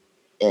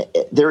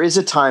 there is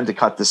a time to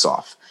cut this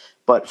off.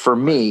 But for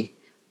me,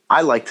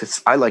 I like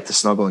to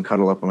snuggle and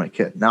cuddle up with my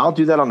kid. Now, I'll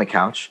do that on the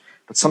couch,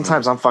 but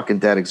sometimes I'm fucking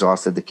dead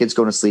exhausted. The kid's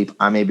going to sleep.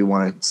 I maybe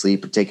want to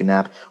sleep or take a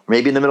nap, or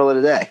maybe in the middle of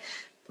the day.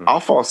 I'll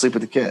fall asleep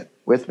with the kid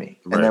with me,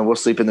 and then we'll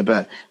sleep in the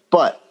bed.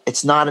 But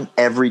it's not an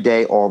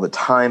everyday, all the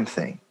time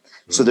thing.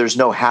 So there's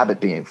no habit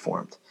being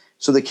formed.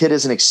 So the kid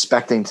isn't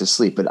expecting to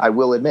sleep. But I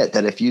will admit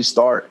that if you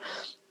start,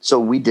 so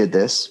we did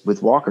this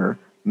with Walker,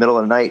 middle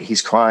of the night,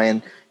 he's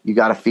crying, you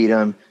got to feed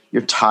him,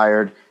 you're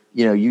tired,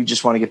 you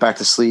just want to get back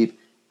to sleep.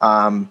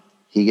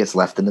 He gets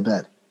left in the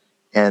bed,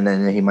 and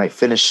then he might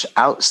finish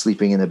out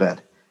sleeping in the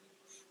bed.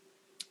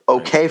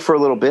 Okay for a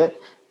little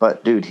bit,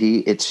 but dude,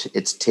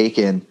 it's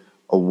taken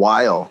a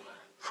while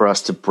for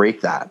us to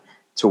break that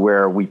to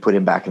where we put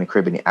him back in the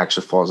crib and he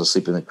actually falls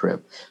asleep in the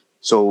crib.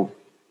 So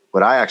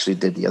what I actually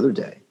did the other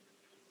day,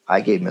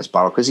 I gave him his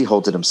bottle because he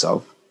holds it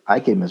himself. I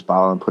gave him his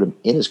bottle and put him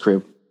in his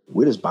crib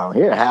with his bottle.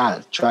 Here,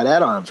 try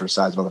that on him for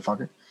size,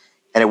 motherfucker.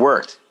 And it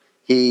worked.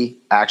 He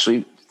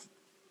actually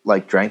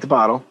drank the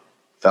bottle,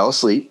 fell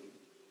asleep,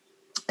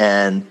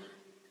 and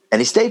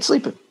he stayed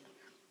sleeping.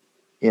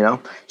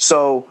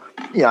 So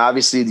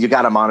obviously you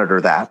got to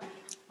monitor that.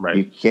 Right.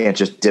 You can't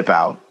just dip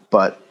out.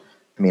 But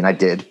I mean, I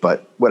did,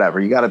 but whatever.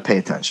 You got to pay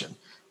attention.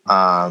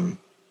 I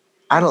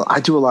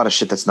do a lot of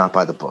shit that's not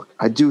by the book.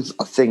 I do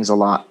things a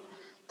lot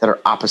that are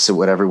opposite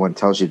what everyone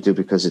tells you to do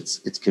because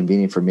it's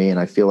convenient for me, and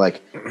I feel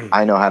like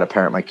I know how to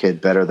parent my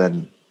kid better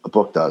than a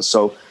book does.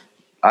 So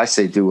I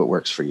say do what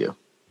works for you,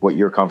 what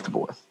you're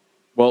comfortable with.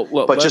 Well,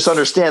 but just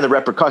understand the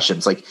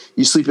repercussions. Like,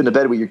 you sleep in the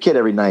bed with your kid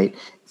every night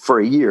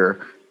for a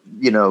year,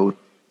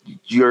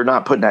 you're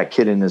not putting that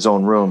kid in his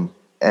own room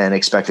and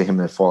expecting him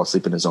to fall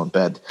asleep in his own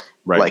bed.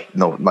 Right.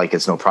 Like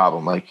it's no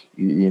problem. Like,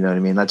 you know what I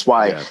mean? That's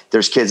why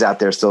there's kids out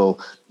there still,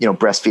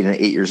 breastfeeding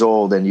at 8 years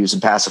old and using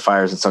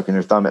pacifiers and sucking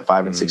their thumb at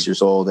 5 and 6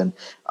 years old. And,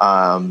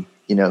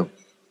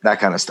 that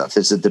kind of stuff.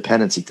 It's a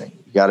dependency thing.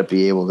 You got to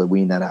be able to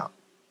wean that out.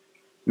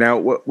 Now,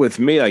 with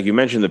me, like you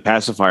mentioned the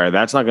pacifier,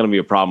 that's not going to be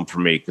a problem for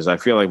me because I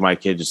feel like my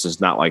kid just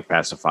does not like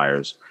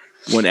pacifiers.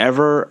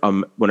 Whenever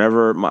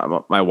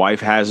my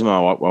wife has him, my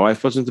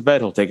wife puts him to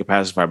bed, he'll take a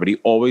pacifier, but he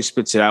always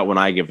spits it out when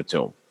I give it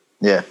to him.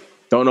 Yeah.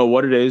 Don't know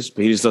what it is,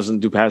 but he just doesn't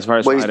do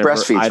pacifiers. Well, he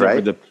breastfeeds,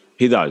 right?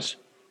 He does.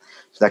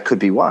 So that could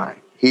be why.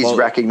 He's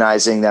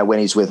recognizing that when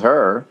he's with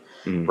her,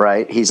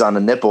 right, he's on a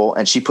nipple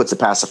and she puts a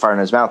pacifier in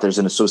his mouth. There's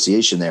an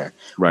association there.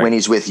 Right. When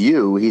he's with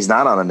you, he's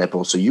not on a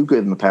nipple. So you give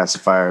him a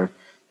pacifier.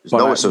 There's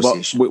no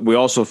association. But we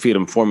also feed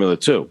him formula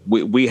too.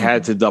 We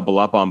had to double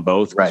up on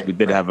both because we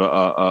did have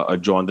a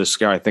jaundice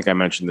scare. I think I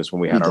mentioned this when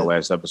we had our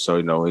last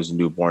episode. He's a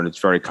newborn. It's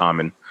very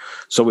common.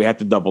 So we had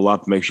to double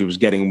up, make sure he was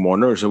getting more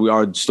nourish. So we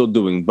are still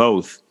doing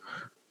both.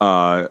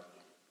 So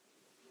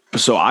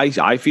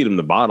I feed him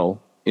the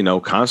bottle,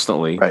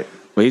 constantly. Right.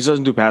 But he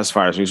doesn't do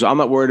pacifiers. So I'm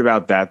not worried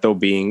about that though,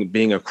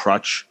 being a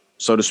crutch,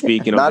 so to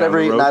speak. Not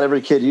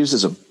every kid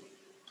uses them.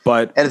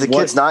 And if the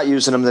kid's not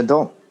using them, then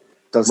don't.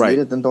 Doesn't need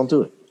it, then don't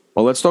do it.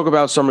 Well, let's talk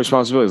about some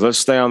responsibilities. Let's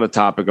stay on the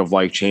topic of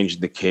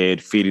changing the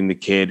kid, feeding the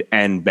kid,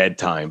 and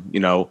bedtime.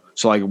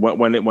 So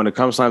when it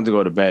comes time to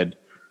go to bed,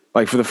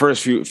 for the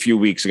first few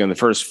weeks, again, the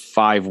first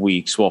 5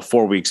 weeks,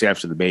 4 weeks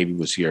after the baby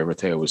was here,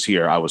 Mateo was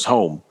here, I was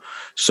home.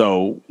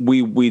 So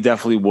we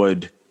definitely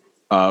would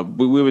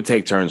we would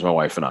take turns, my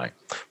wife and I.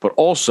 But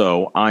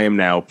also, I am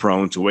now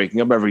prone to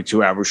waking up every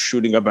 2 hours,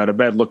 shooting up out of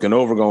bed, looking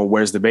over, going,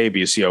 "Where's the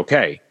baby? Is he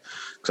okay?"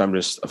 Because I'm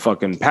just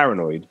fucking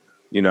paranoid.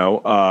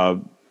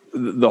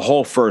 The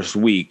whole first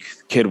week,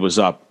 kid was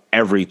up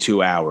every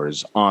 2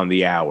 hours on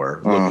the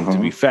hour looking to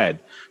be fed.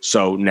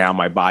 So now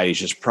my body is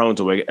just prone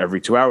to wake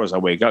every 2 hours. I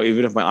wake up,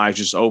 even if my eyes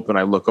just open,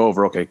 I look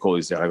over. Okay, cool.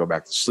 He's there. I go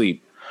back to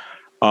sleep.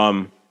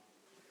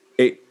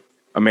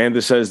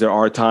 Amanda says there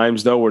are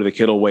times though where the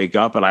kid will wake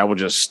up and I will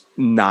just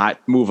not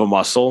move a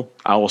muscle.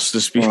 I will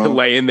just be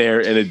laying there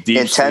in a deep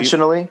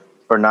intentionally sleep.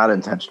 Or not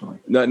intentionally.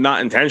 No,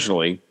 not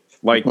intentionally.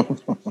 Like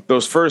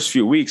those first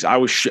few weeks, I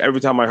was every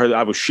time I heard,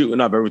 I was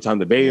shooting up. Every time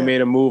the baby made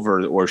a move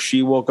or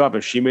she woke up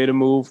and she made a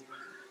move.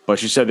 But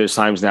she said there's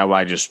times now where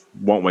I just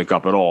won't wake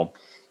up at all.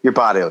 Your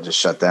body will just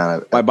shut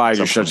down. My body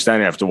just shuts down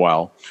after a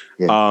while.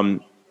 Yeah.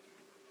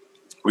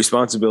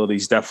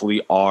 Responsibilities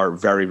definitely are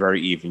very,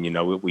 very even. You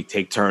know, we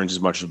take turns as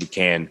much as we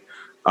can.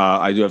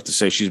 I do have to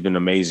say she's been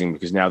amazing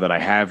because now that I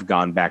have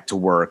gone back to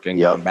work and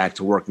gone back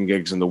to working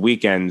gigs on the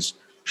weekends,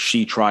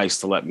 she tries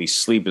to let me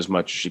sleep as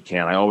much as she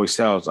can. I always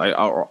tell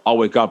her, I'll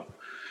wake up.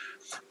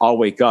 I'll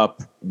wake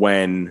up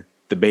when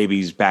the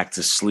baby's back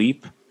to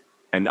sleep,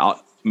 and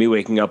me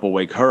waking up will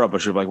wake her up.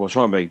 And she'll be like, "What's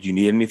wrong?" I'm like, "Do you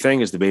need anything?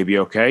 Is the baby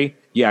okay?"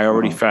 "Yeah, I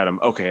already fed him."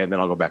 "Okay," and then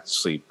I'll go back to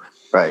sleep.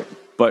 Right.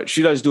 But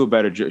she does do a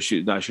better job.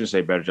 I shouldn't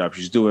say better job.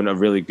 She's doing a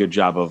really good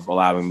job of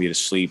allowing me to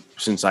sleep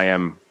since I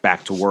am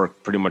back to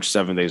work pretty much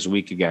 7 days a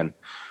week again.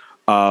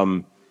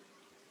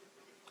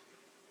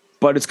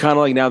 But it's kind of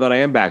like now that I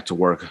am back to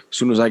work, as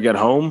soon as I get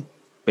home,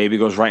 baby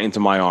goes right into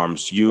my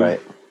arms. You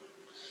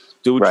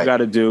do what you got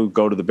to do.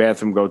 Go to the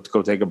bathroom. Go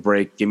take a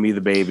break. Give me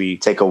the baby.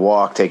 Take a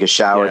walk. Take a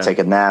shower. Take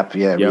a nap.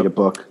 Read a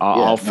book.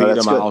 I'll feed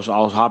him.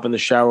 I'll hop in the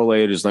shower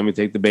later. Just let me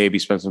take the baby.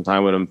 Spend some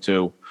time with him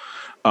too.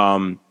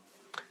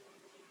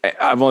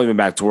 I've only been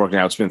back to work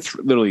now. It's been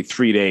literally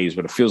 3 days,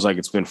 but it feels like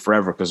it's been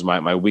forever because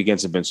my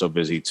weekends have been so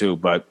busy too.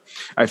 But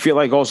I feel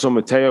like also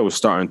Mateo is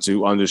starting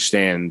to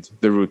understand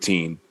the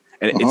routine.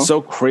 And it's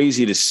so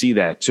crazy to see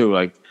that too.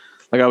 Like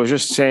I was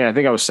just saying, I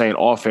think I was saying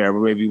off air, but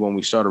maybe when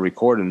we started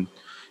recording,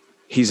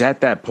 he's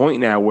at that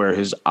point now where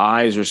his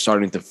eyes are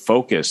starting to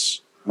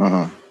focus.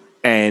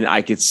 And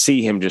I could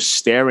see him just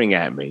staring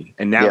at me.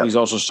 And now he's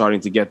also starting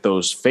to get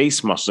those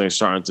face muscles. He's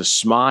starting to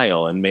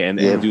smile and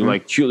do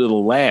like cute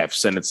little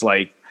laughs. And it's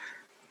like,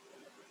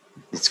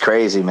 it's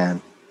crazy,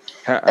 man.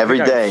 Every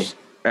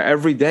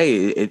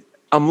day,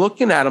 I'm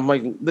looking at him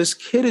like this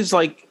kid is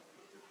like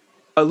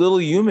a little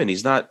human.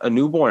 He's not a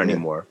newborn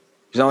anymore.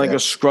 He's not like a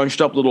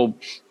scrunched up little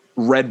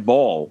red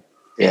ball.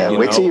 Yeah.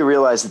 Wait till you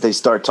realize that they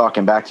start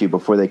talking back to you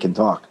before they can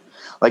talk.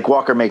 Like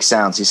Walker makes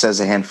sounds. He says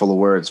a handful of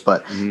words,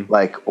 but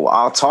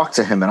I'll talk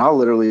to him and I'll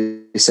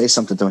literally say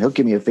something to him. He'll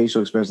give me a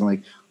facial expression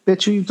like,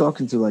 "Bitch, who are you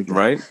talking to?" Like that.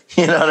 Right.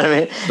 You know what I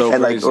mean? So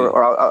and crazy.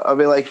 or I'll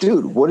be like,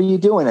 "Dude, what are you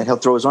doing?" And he'll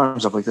throw his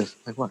arms up like this.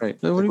 Like, what? Right.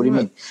 What do you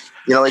mean?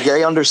 You know, like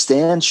they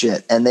understand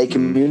shit and they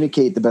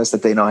communicate the best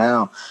that they know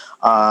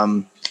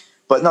how.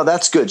 But no,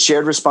 that's good.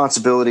 Shared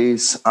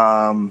responsibilities.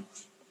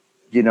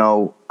 You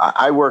know,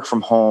 I work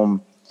from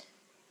home,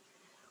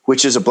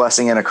 which is a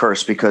blessing and a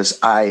curse because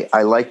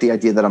I like the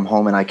idea that I'm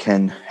home and I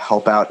can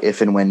help out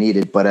if and when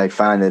needed, but I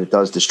find that it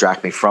does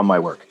distract me from my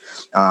work.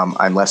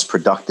 I'm less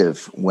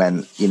productive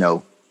when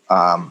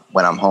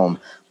I'm home,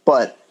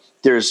 but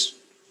there's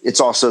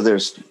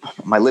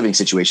my living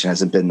situation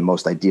hasn't been the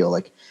most ideal.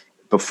 Like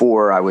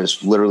before I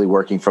was literally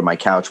working from my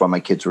couch while my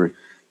kids were,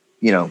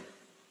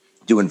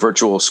 doing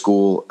virtual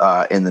school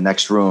in the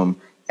next room.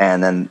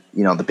 And then,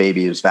 the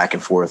baby was back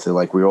and forth.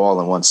 Like we were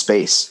all in one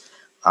space.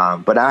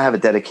 But now I have a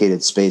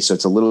dedicated space, so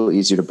it's a little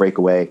easier to break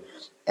away.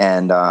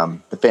 And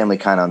the family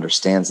kind of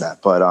understands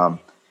that. But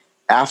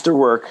after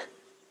work,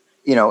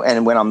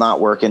 and when I'm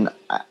not working,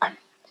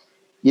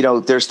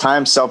 there's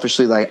times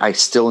selfishly, like I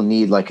still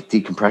need like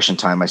decompression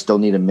time. I still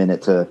need a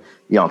minute to,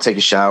 take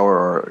a shower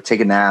or take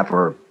a nap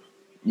or,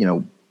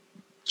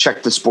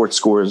 check the sports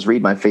scores,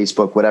 read my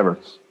Facebook, whatever.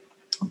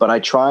 But I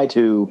try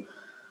to,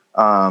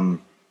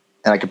 and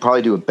I could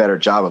probably do a better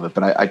job of it,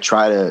 but I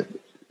try to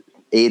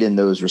aid in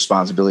those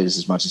responsibilities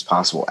as much as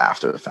possible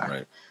after the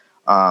fact.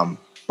 Right.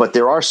 But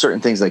there are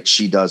certain things like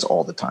she does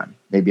all the time.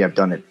 Maybe I've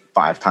done it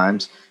 5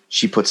 times.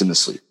 She puts him to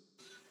sleep.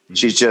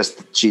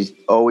 Mm-hmm. She's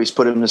always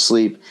put him to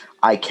sleep.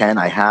 I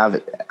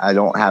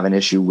don't have an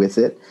issue with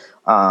it.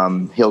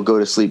 He'll go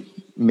to sleep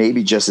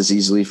maybe just as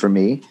easily for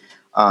me.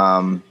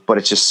 But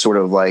it's just sort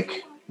of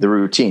like the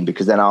routine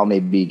because then I'll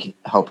maybe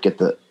help get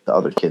the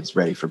other kids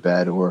ready for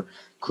bed or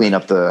clean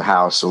up the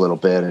house a little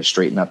bit and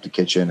straighten up the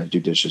kitchen and do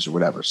dishes or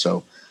whatever.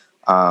 So,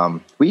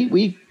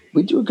 we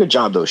do a good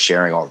job though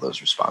sharing all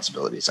those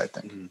responsibilities, I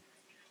think.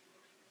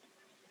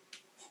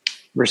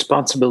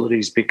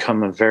 Responsibilities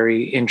become a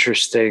very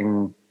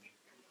interesting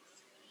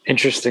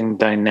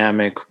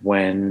dynamic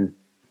when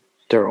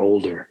they're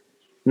older.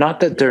 Not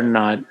that they're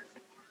not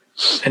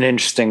an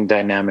interesting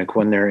dynamic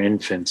when they're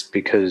infants,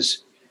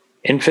 because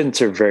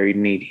infants are very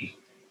needy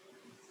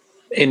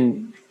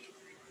in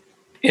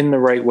the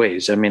right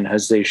ways. I mean,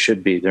 as they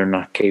should be. They're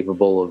not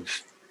capable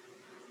of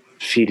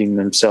feeding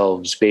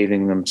themselves,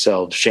 bathing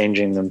themselves,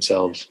 changing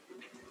themselves.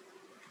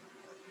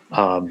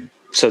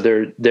 So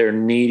they're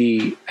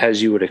needy,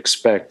 as you would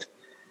expect.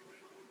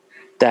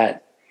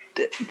 That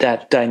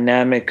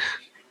dynamic,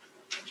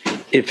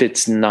 if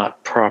it's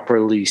not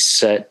properly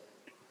set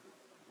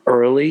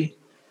early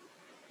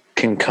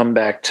can come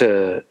back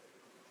to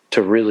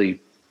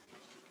really,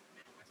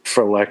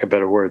 for lack of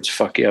better words,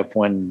 fuck you up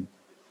when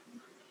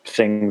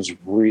things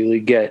really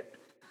get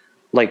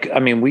like, I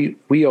mean,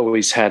 we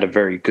always had a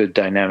very good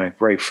dynamic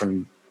right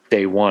from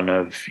day one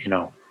of, you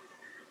know,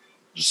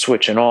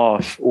 switching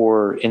off,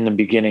 or in the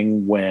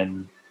beginning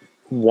when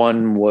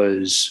one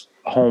was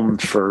home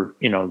for,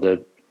 you know,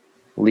 the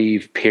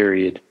leave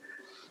period,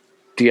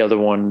 the other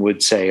one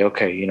would say,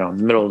 okay, you know, in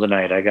the middle of the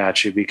night, I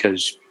got you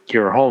because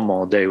you're home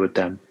all day with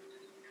them.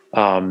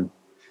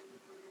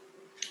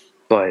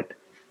 But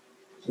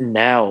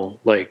now,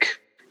 like,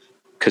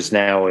 because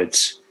now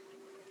it's,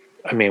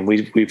 I mean,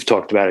 we've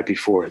talked about it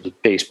before, the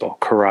baseball,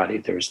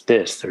 karate, there's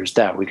this, there's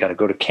that. We got to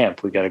go to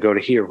camp. We got to go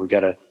to here.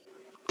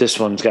 This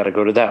one's got to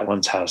go to that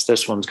one's house.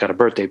 This one's got a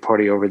birthday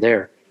party over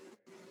there.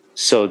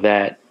 So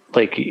that,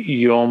 like,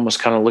 you almost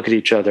kind of look at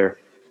each other.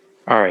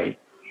 All right,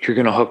 you're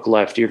going to hook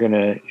left. You're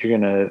going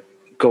to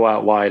go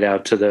out wide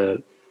out to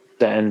the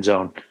end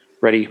zone.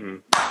 Ready?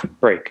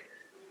 Break.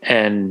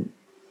 And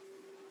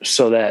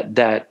so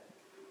that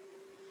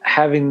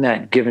having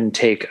that give and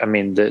take, I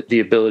mean, the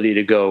ability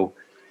to go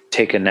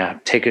take a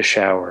nap, take a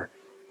shower,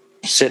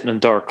 sit in a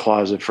dark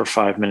closet for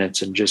 5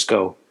 minutes and just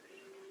go,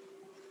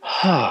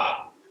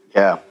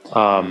 Yeah.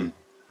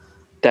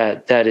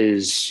 That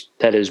is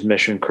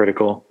mission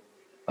critical.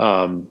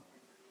 And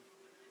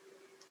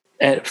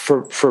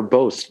for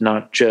both,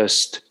 not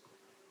just,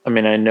 I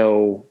mean, I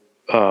know,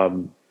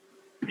 you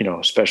know,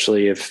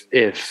 especially if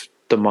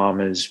the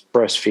mom is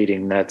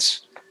breastfeeding,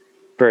 that's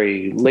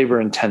very labor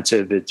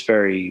intensive. It's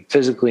very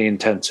physically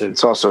intensive.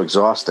 It's also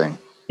exhausting.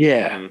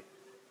 Yeah.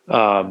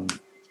 But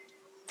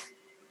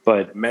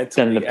Mentally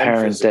then the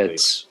parent physically.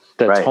 that's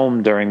Right.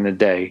 home during the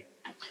day.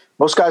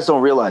 Most guys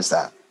don't realize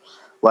that.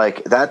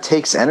 Like, that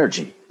takes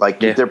energy.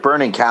 Like, Yeah. they're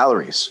burning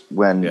calories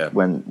when Yeah.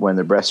 when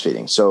they're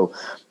breastfeeding. So,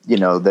 you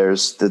know,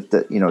 there's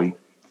the you know, you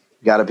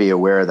got to be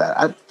aware of that.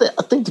 I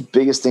think the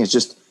biggest thing is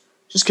just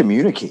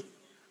communicate,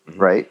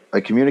 right?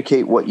 Like,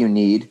 communicate what you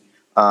need.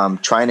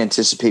 Try and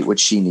anticipate what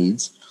she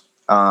needs.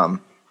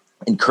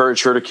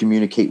 Encourage her to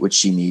communicate what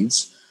she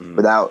needs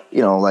without,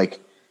 you know, like,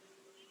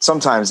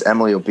 sometimes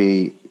Emily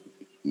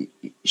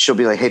she'll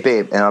be like, hey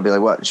babe. And I'll be like,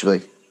 what? And she'll be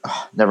like,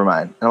 oh, never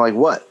mind. And I'm like,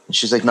 what? And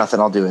she's like, nothing,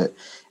 I'll do it.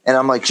 And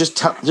I'm like, just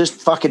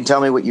fucking tell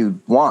me what you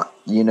want.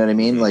 You know what I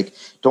mean? Like,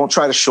 don't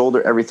try to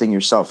shoulder everything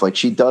yourself. Like,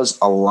 she does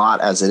a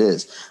lot as it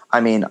is. I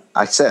mean,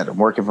 I said, I'm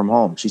working from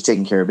home. She's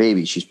taking care of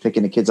babies. She's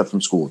picking the kids up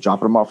from school,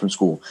 dropping them off from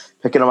school,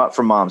 picking them up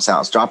from mom's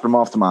house, dropping them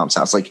off to mom's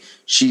house. Like,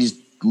 she's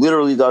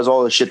literally does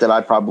all the shit that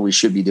I probably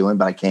should be doing,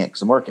 but I can't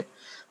because I'm working.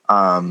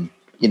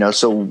 You know,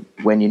 so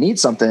when you need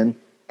something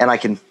and I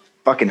can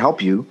fucking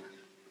help you,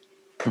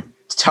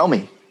 tell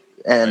me.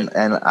 And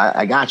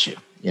I got you.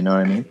 You know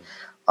what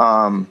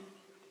I mean?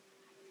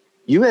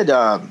 You had,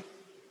 I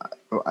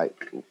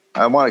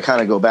want to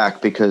kind of go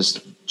back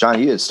because,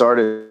 John, you had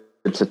started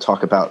to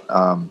talk about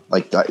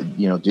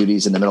you know,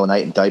 duties in the middle of the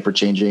night and diaper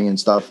changing and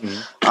stuff.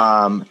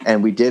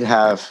 And we did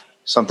have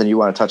something you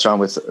want to touch on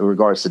with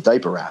regards to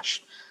diaper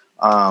rash.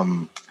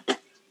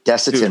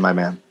 Desitin, Dude. my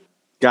man.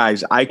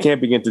 Guys, I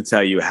can't begin to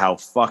tell you how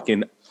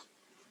fucking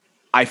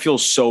I feel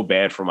so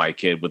bad for my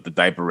kid with the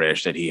diaper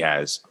rash that he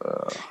has.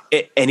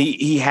 And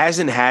he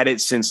hasn't had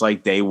it since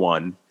like day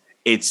one.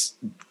 It's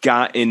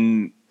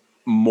gotten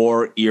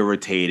more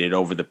irritated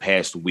over the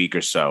past week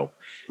or so.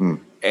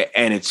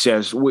 And it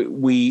says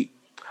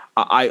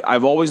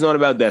I've always known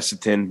about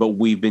Desitin, but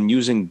we've been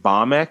using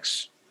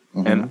Bomex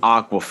and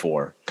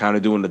Aquaphor, kind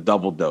of doing the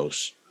double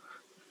dose.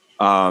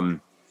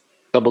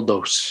 Double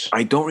dose.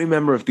 I don't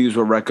remember if these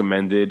were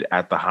recommended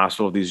at the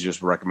hospital. If these are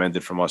just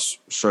recommended from us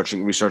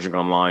researching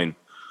online.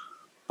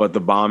 But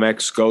the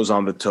Bomex goes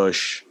on the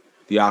tush.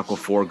 The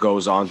Aquaphor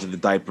goes onto the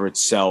diaper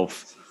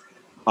itself.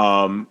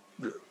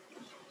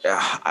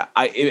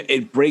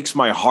 It breaks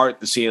my heart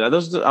to see it. I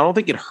don't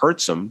think it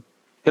hurts him.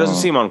 It doesn't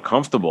seem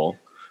uncomfortable.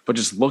 But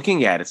just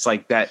looking at it, it's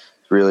like that.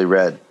 It's really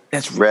red.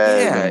 That's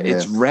red. Yeah,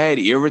 it's red,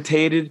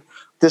 irritated.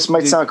 This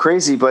might sound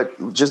crazy,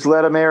 but just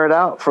let them air it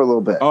out for a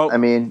little bit. Oh, I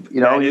mean, you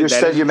know, you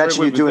mentioned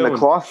you're doing the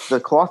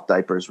cloth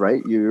diapers,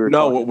 right?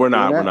 No, we're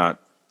not. We're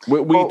not.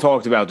 We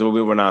talked about it.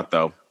 We were not,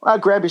 though.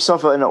 Grab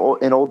yourself an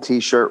old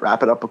T-shirt,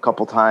 wrap it up a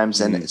couple times,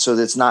 and so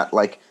that it's not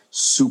like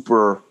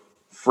super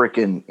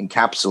freaking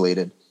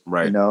encapsulated,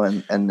 right? You know,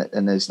 and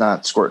it's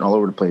not squirting all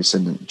over the place.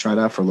 And try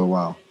that for a little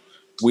while.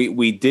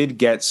 We did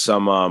get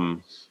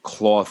some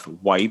cloth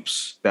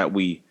wipes that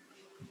we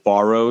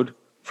borrowed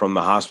from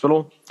the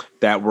hospital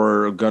that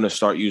we're going to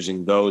start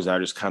using those. I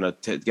just kind of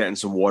getting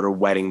some water,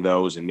 wetting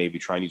those, and maybe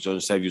trying to use those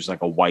instead of using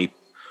like a wipe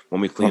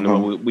when we clean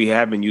them. We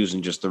have been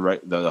using just the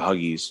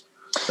Huggies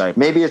diaper.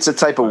 Maybe it's a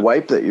type of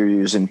wipe that you're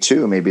using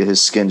too. Maybe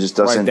his skin just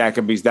doesn't. Right, that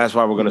could be. That's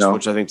why we're going to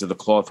switch, I think, to the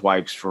cloth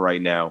wipes for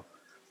right now.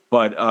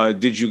 But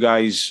did you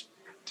guys?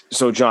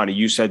 So Johnny,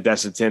 you said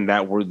Desitin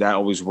that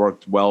always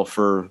worked well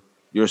for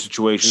your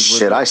situations.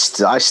 Shit, I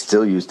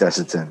still use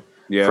Desitin.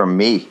 Yeah. From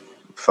me,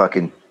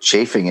 fucking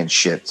chafing and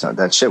shit. So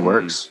that shit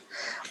works.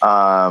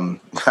 No,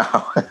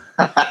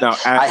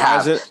 I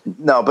have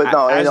no, but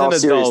no. In all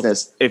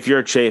seriousness, if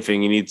you're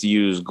chafing, you need to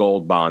use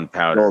Gold Bond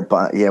powder. Gold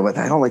Bond, yeah, but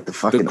I don't like the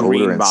fucking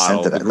green odor and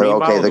bottle. scent of The that. green Okay,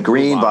 bottle, the the blue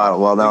green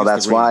bottle. Well, no, I think it's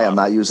that's the green why I'm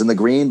bottle. not using the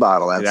green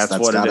bottle. That's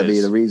what got to it be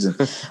is. the reason.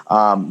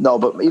 No,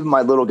 but even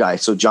my little guy.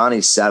 So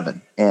Johnny's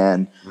 7,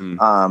 and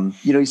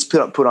he's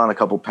put on a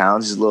couple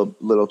pounds. He's a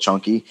little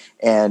chunky,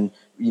 and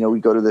we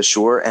go to the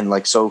shore, and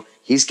like so.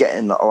 He's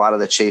getting a lot of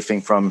the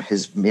chafing from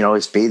his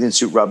bathing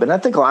suit rub. And I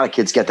think a lot of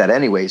kids get that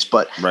anyways,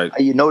 but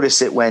you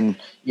notice it when,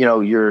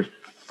 your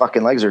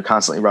fucking legs are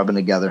constantly rubbing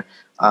together.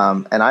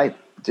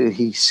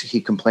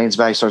 He complains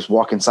about it. He starts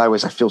walking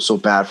sideways. I feel so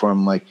bad for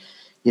him. Like,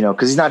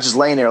 cause he's not just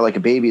laying there like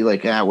a baby,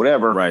 like,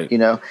 whatever, right.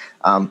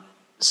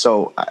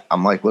 So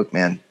I'm like, look,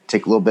 man,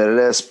 take a little bit of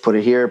this, put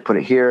it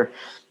here.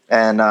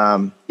 And,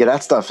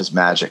 that stuff is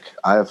magic.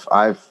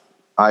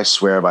 I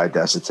swear by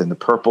Desitin, the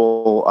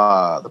purple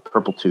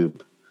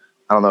tube.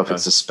 I don't know if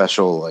it's a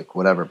special, like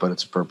whatever, but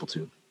it's a purple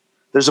tube.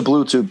 There's a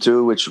blue tube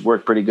too, which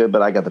worked pretty good,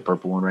 but I got the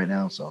purple one right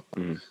now. So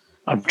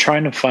I'm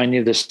trying to find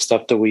you the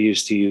stuff that we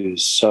used to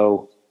use.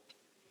 So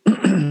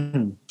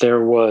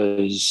there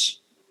was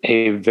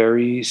a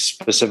very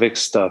specific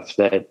stuff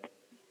that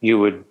you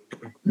would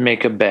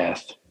make a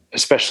bath,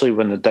 especially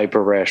when the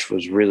diaper rash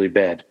was really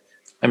bad.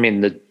 I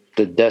mean, the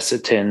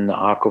Desitin, the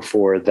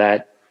Aquaphor,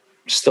 that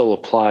still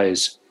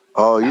applies.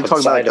 Oh, you're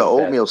talking about like the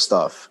oatmeal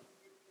stuff.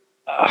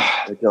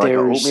 Like an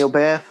oatmeal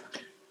bath?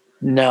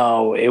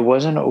 No, it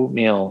wasn't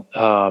oatmeal.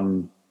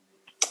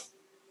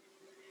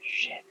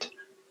 Shit.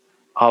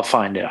 I'll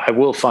find it. I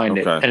will find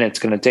it, and it's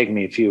going to take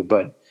me a few,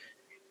 but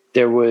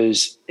there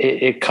was,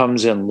 it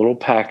comes in little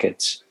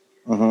packets.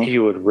 Mm-hmm.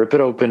 You would rip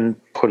it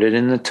open, put it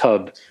in the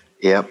tub.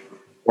 Yep.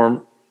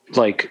 Or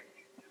like,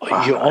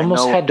 you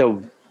almost had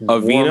to.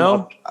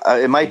 Aveeno?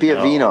 It might be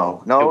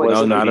Aveeno. No, it no,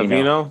 wasn't not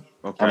Aveeno.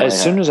 Okay.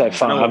 As soon as I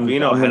find I'm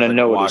going to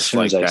know it as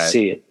soon as I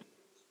see it.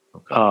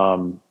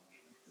 Okay.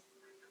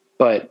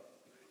 But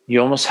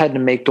you almost had to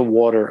make the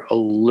water a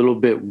little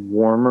bit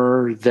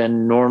warmer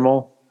than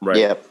normal. Right.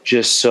 Yep.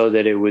 Just so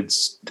that it would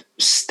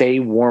stay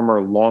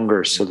warmer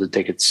longer so that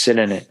they could sit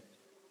in it.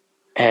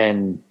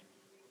 And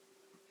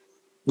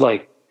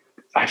like,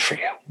 I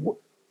forget.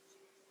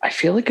 I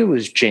feel like it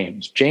was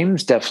James.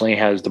 James definitely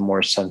has the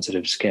more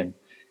sensitive skin.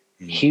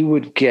 Mm-hmm. He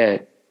would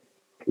get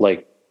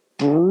like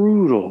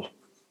brutal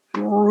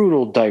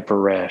diaper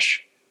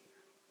rash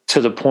to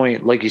the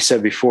point, like you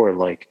said before,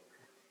 like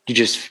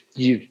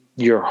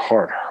your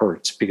heart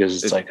hurts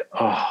because it's like,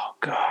 oh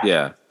God.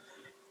 Yeah.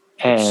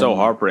 And it's so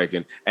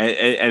heartbreaking. And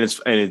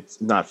it's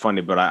not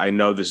funny, but I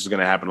know this is going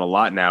to happen a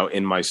lot now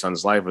in my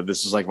son's life, but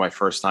this is like my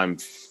first time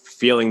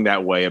feeling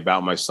that way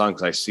about my son.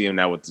 Cause I see him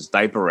now with this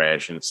diaper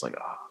rash and it's like,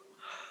 oh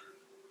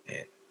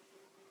man.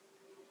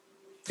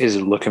 Is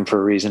it looking for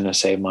a reason to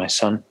say my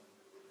son?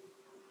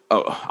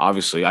 Oh,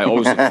 obviously I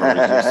always look for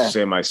reasons to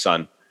say my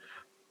son.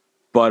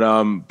 But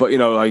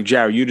like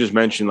Jared, you just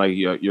mentioned like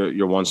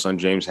your one son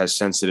James has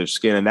sensitive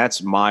skin, and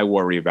that's my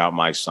worry about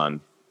my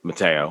son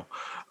Mateo,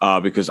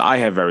 because I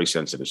have very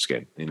sensitive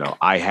skin.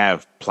 I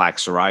have plaque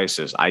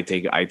psoriasis. I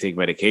take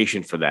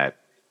medication for that,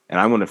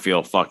 and I'm going to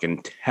feel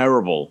fucking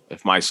terrible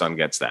if my son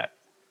gets that.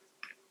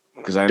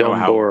 Because I know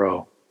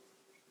Domboro.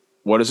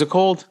 What is it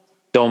called?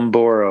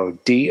 Domboro.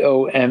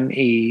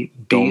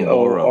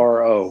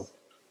 DOMEBORO.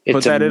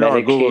 Put that in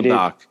our Google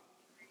Doc.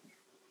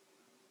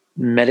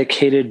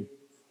 Medicated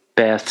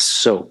bath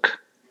soak.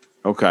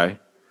 Okay.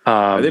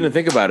 I didn't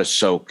think about a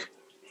soak.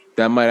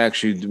 That might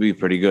actually be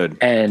pretty good.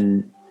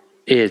 And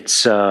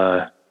it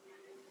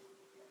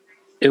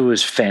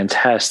was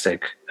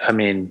fantastic. I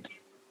mean,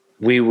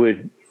 we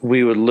would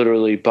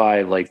literally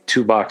buy like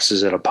 2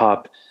 boxes at a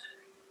pop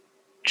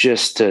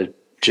just to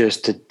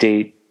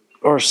date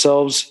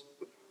ourselves.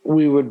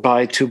 We would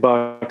buy 2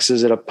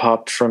 boxes at a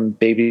pop from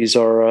Babies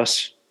R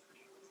Us.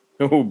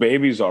 Oh,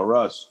 Babies R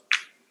Us.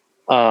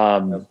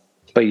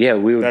 But yeah,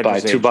 we would buy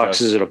 2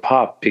 boxes at a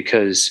pop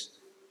because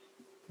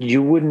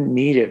you wouldn't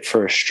need it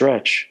for a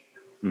stretch.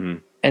 Mm-hmm.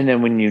 And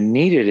then when you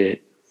needed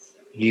it,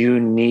 you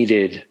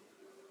needed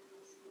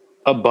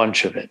a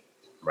bunch of it.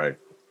 Right.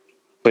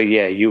 But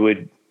yeah,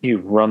 you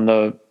run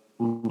the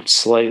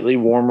slightly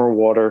warmer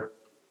water.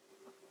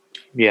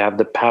 You have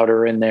the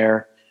powder in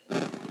there,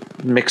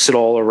 mix it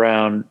all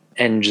around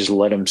and just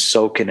let them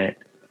soak in it.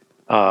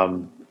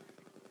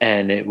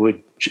 And it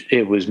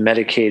was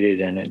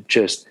medicated and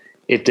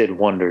it did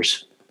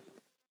wonders.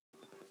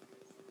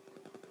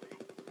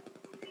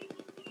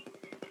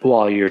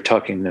 While you're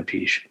tucking the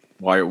peach.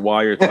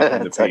 While you're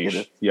tucking the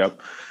peach. Yep.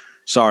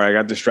 Sorry, I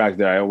got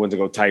distracted. I went to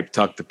go type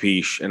tuck the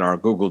peach in our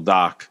Google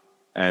Doc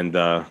and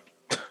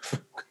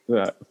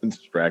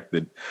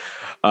distracted.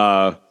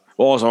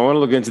 Also, I want to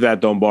look into that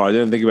Domboro. I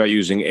didn't think about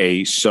using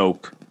a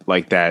soak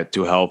like that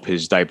to help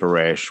his diaper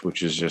rash,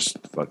 which is just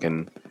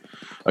fucking,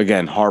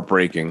 again,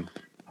 heartbreaking.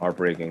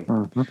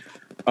 Mm-hmm.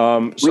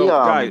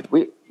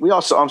 We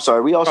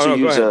also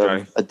use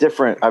a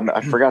different,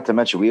 I forgot to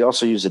mention, we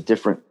also use a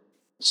different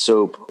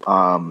soap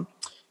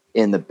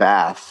in the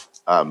bath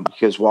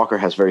because Walker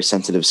has very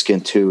sensitive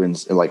skin too,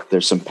 and like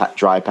there's some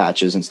dry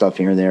patches and stuff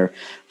here and there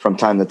from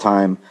time to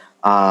time.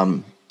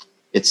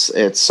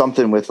 It's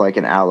something with like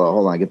an aloe.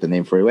 Hold on, I get the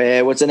name for you.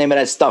 Hey, what's the name of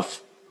that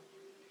stuff?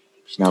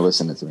 She's not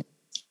listening to me.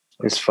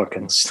 This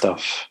fucking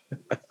stuff.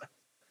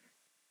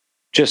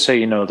 Just so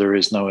you know, there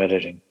is no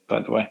editing,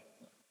 by the way.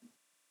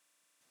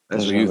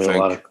 That's There's what you gonna be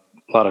think.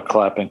 a lot of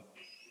clapping.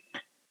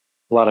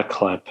 A lot of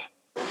clap.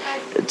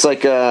 It's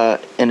like an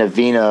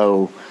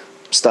Aveeno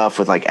stuff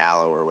with like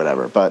aloe or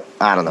whatever, but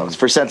I don't know. It's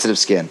for sensitive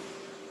skin.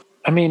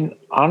 I mean,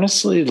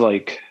 honestly,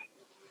 like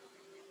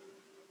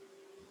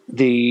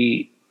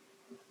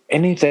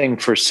anything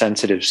for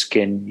sensitive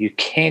skin, you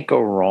can't go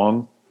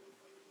wrong,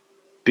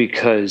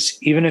 because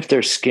even if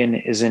their skin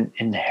isn't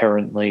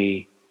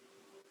inherently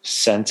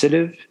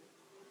sensitive,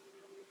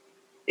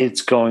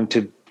 it's going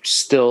to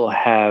still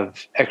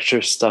have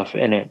extra stuff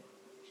in it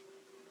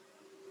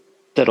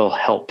that'll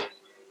help.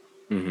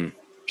 Mm-hmm.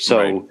 So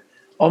Right.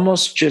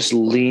 almost just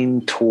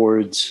lean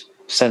towards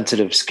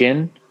sensitive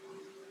skin,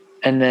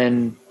 and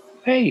then,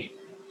 hey,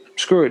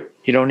 screw it.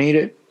 You don't need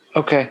it?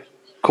 Okay,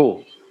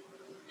 cool.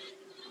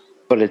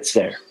 But it's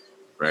there.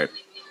 Right.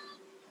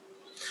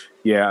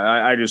 Yeah,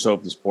 I just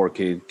hope this poor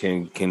kid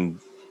can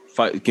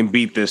fight, can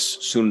beat this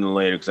sooner than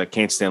later, because I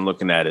can't stand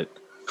looking at it.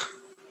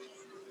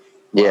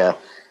 Yeah.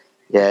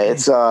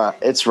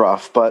 It's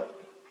rough, but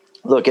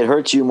look, it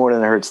hurts you more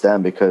than it hurts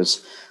them,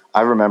 because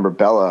I remember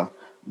Bella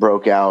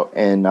broke out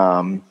in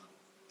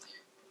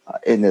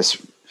this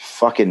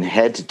fucking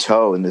head to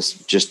toe in this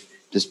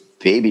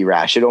baby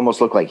rash. It almost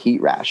looked like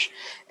heat rash,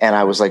 and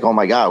I was like, oh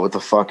my God, what the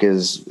fuck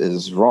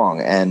is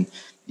wrong? And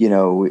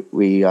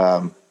we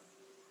her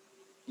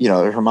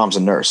mom's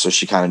a nurse, so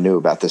she kind of knew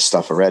about this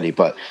stuff already,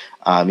 but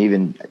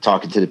even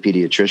talking to the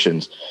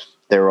pediatricians,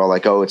 they were all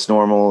like, oh, it's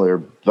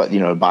normal, but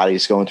the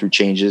body's going through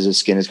changes, the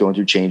skin is going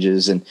through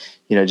changes, and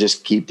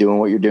just keep doing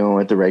what you're doing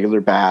with the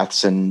regular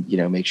baths, and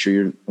make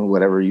sure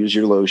use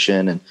your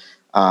lotion, and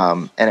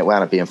it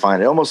wound up being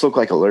fine. It almost looked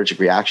like allergic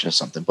reaction to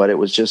something, but it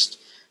was just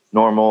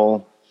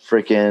normal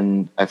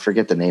freaking, I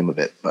forget the name of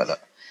it, but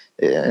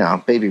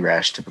baby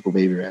rash, typical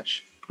baby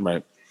rash.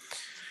 Right.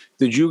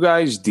 Did you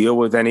guys deal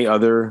with any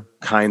other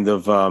kind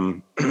of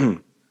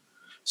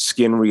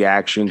skin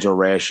reactions or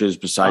rashes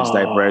besides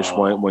diaper rash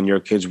when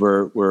your kids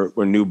were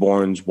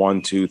newborns,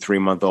 1, 2, 3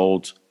 month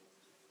olds?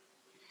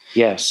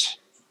 Yes.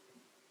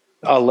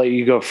 I'll let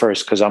you go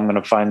first, because I'm going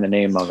to find the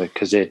name of it,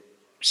 because it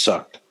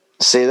sucked.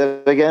 Say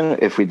that again.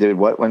 If we did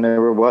what, when they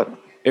were what?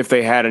 If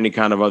they had any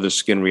kind of other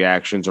skin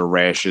reactions or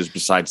rashes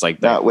besides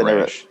like that.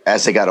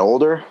 As they got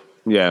older?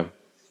 Yeah.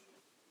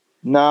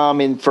 No, I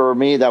mean, for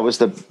me, that was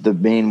the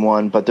main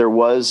one, but there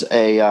was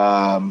a,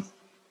 I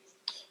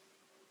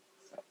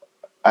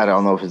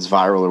don't know if it's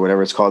viral or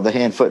whatever it's called, the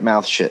hand, foot,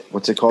 mouth shit.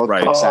 What's it called?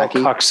 Right.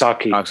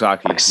 Coxsackie.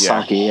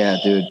 Coxsackie. Yeah,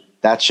 dude,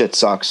 that shit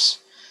sucks.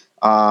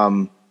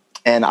 And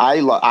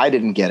I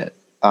didn't get it.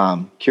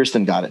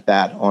 Kirsten got it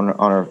bad on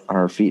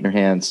her feet and her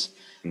hands.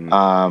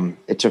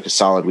 It took a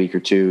solid week or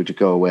two to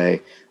go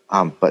away.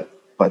 But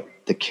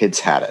the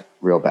kids had it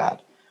real bad.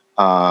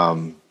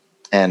 And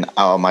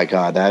oh my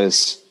God,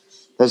 that's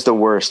the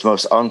worst,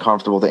 most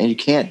uncomfortable thing.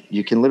 And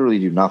you can literally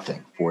do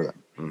nothing for them.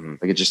 Mm-hmm.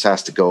 Like, it just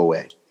has to go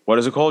away. What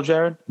is it called,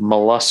 Jared?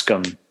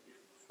 Molluscum.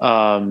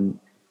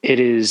 It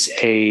is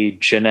a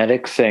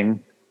genetic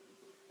thing,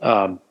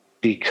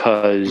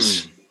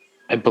 because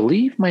I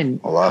believe my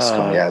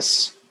molluscum,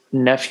 yes,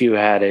 nephew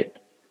had it,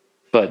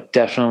 but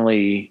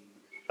definitely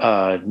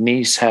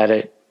niece had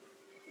it,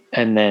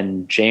 and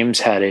then James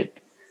had it.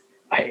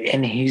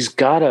 And he's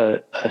got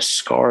a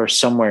scar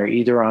somewhere,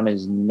 either on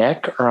his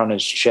neck or on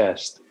his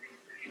chest.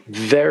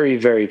 Very,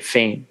 very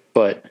faint,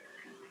 but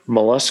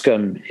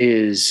molluscum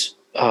is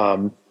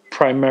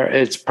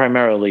it's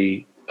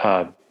primarily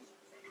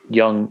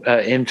young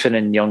infant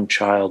and young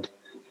child,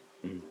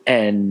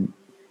 and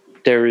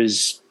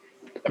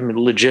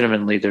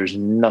legitimately, there's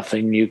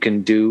nothing you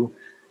can do.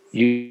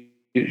 You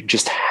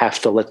just have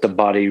to let the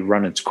body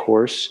run its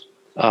course.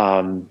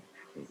 So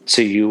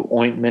you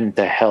ointment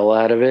the hell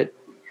out of it.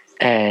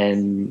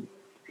 And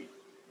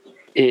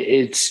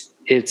it's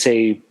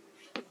a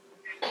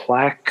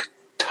plaque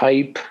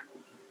type,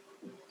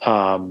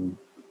 hard.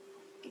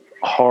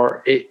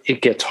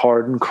 It gets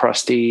hard and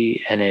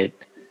crusty, and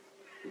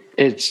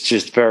it's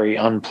just very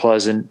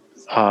unpleasant.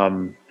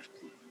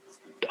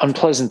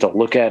 Unpleasant to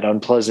look at,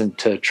 unpleasant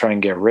to try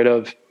and get rid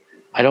of.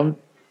 I don't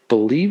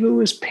believe it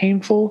was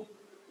painful,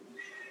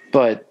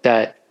 but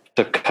the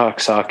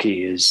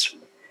Coxsackie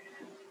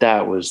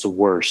that was the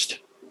worst.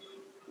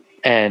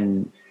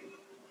 And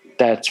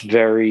that's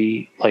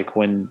very, like,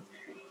 when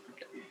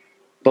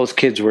both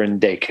kids were in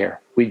daycare.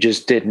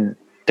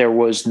 There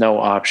was no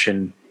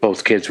option.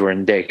 Both kids were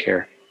in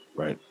daycare.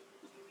 Right.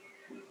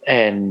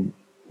 And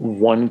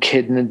one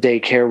kid in the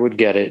daycare would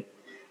get it,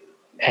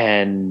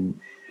 and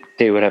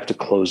they would have to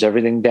close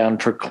everything down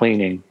for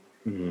cleaning.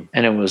 Mm-hmm.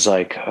 And it was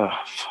like,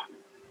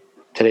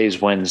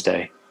 today's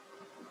Wednesday,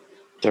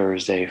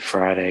 Thursday,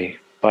 Friday.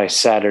 By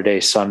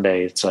Saturday,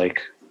 Sunday, it's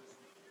like,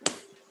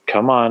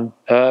 come on,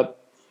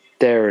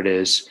 there it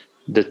is.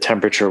 the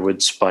temperature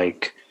would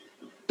spike,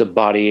 the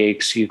body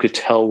aches, you could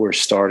tell were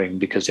starting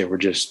because they were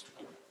just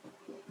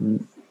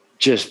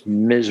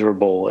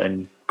miserable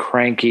and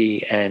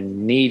cranky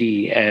and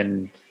needy,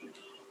 and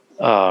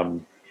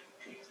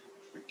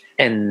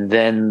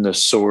then the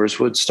sores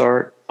would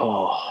start.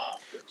 Oh,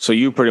 So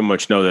you pretty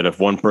much know that if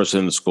one person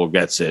in the school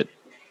gets it,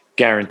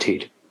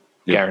 guaranteed.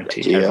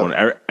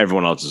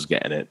 Everyone else is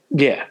getting it.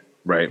 Yeah.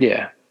 Right.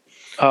 Yeah.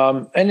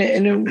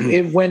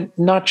 It went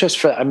not just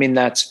for, I mean,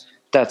 that's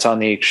on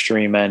the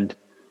extreme end.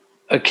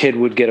 A kid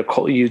would get a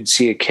cold. You'd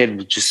see a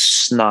kid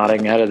just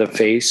snotting out of the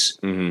face.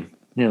 Mm-hmm. And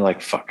you're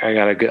like, fuck, I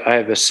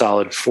have a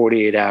solid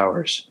 48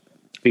 hours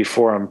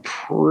before I'm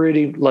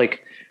pretty,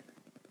 like,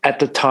 at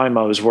the time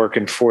I was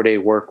working 4-day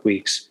work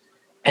weeks,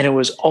 and it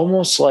was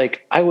almost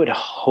like I would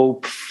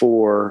hope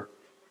to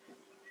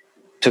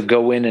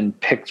go in and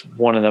pick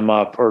one of them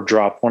up or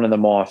drop one of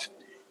them off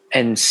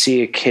and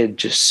see a kid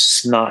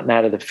just snotting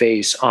out of the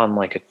face on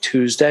like a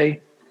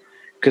Tuesday.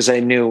 Cause I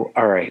knew,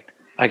 all right,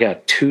 I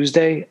got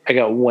Tuesday, I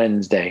got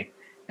Wednesday,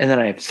 and then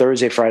I have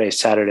Thursday, Friday,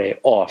 Saturday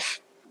off.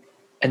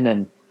 And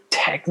then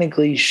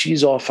technically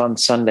she's off on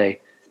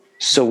Sunday.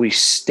 So we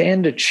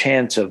stand a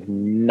chance of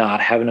not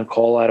having to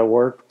call out of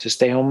work to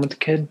stay home with the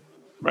kid.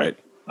 Right.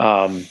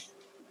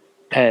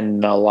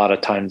 And a lot of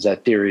times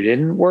that theory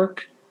didn't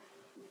work,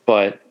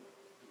 but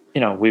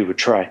we would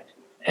try.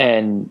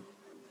 And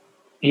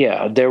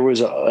yeah, there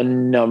was a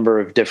number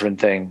of different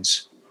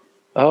things.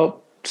 Oh,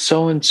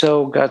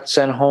 so-and-so got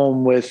sent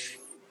home with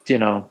the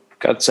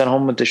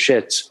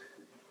shits.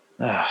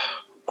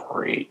 Ah,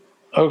 great.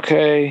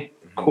 Okay,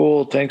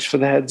 cool. Thanks for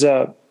the heads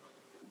up.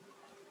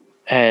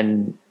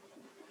 And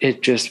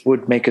it just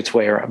would make its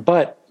way around.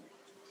 But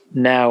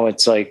now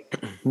it's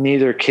like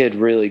neither kid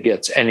really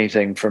gets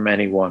anything from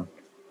anyone.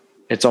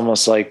 It's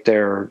almost like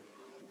their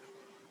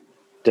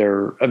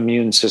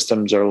immune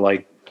systems are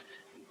like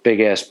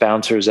big ass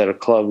bouncers at a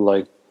club.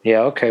 Like,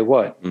 yeah, okay,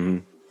 what? Mm-hmm.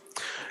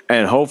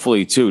 And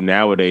hopefully too,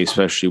 nowadays,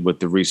 especially with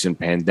the recent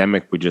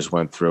pandemic we just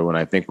went through, and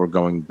I think we're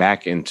going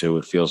back into,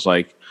 it feels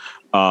like,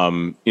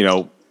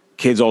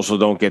 kids also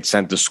don't get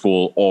sent to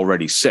school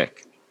already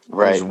sick.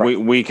 Right.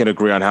 We can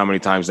agree on how many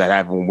times that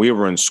happened when we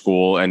were in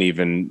school, and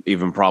even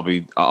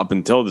probably up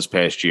until this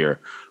past year.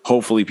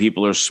 Hopefully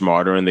people are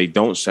smarter and they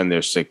don't send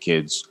their sick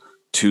kids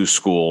to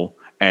school,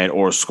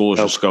 or schools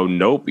just go,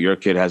 nope, your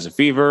kid has a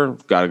fever,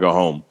 got to go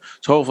home.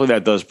 So hopefully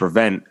that does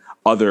prevent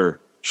other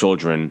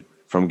children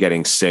from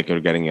getting sick or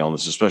getting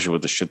illness, especially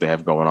with the shit they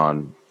have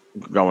going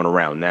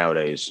around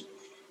nowadays.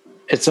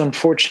 It's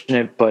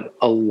unfortunate, but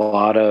a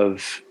lot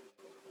of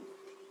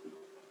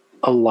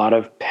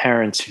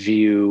parents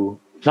view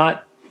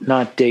not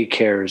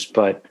daycares,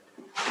 but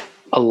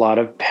a lot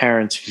of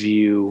parents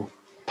view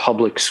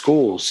public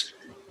schools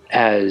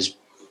as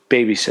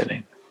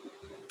babysitting.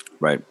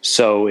 Right.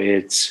 So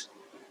it's,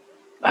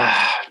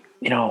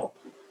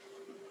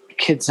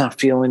 kid's not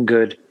feeling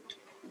good,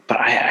 but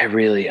I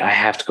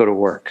have to go to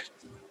work.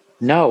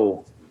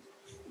 No,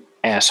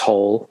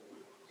 asshole.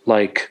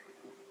 Like,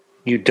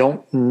 you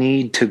don't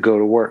need to go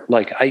to work.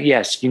 Like,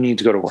 yes, you need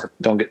to go to work.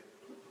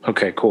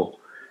 Okay, cool.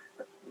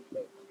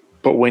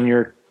 But when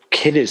your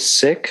kid is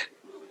sick,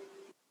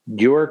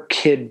 your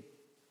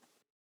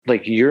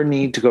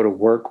need to go to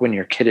work when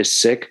your kid is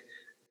sick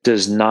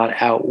does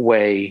not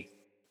outweigh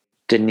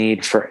the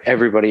need for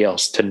everybody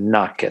else to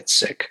not get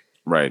sick.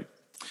 Right.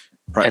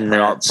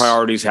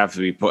 Priorities have to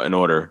be put in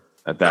order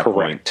at that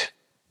point.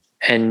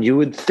 And you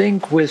would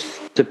think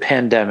with the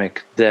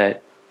pandemic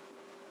that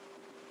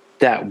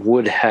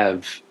would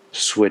have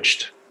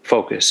switched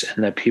focus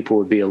and that people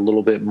would be a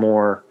little bit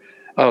more,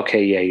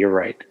 okay, yeah, you're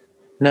right.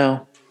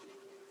 No.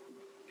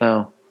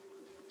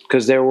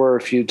 Because there were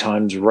a few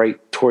times right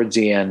towards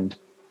the end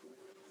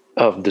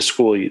of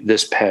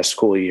this past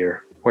school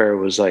year where it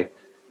was like,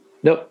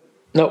 nope,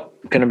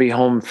 going to be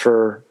home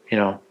for,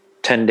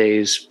 10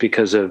 days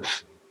because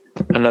of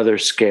another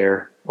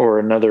scare or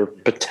another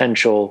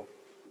potential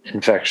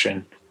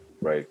infection.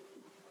 Right.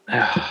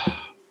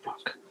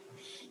 Fuck.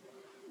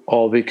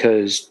 All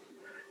because,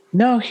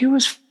 no, he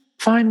was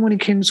fine when he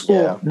came to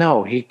school. Yeah.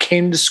 No, he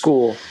came to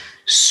school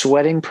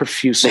sweating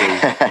profusely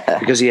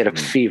because he had a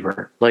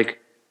fever. Like,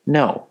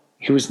 no,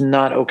 he was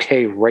not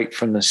okay right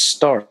from the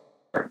start.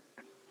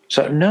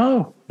 So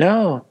no,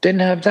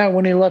 didn't have that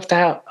when he left the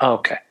house. Oh,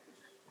 okay.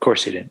 Of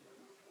course he didn't.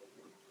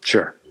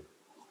 Sure.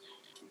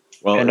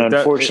 Well, and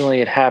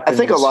unfortunately it happens. I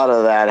think a lot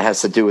of that has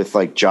to do with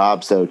like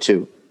jobs though,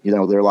 too. There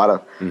are a lot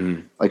of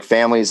like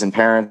families and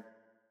parents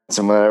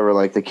and whatever,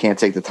 like they can't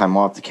take the time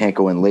off. They can't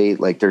go in late.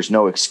 Like there's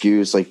no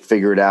excuse, like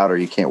figure it out or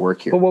you can't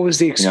work here. Well, what was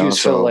the excuse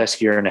for the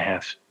last year and a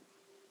half?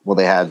 Well,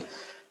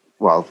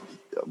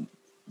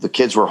 the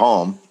kids were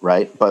home,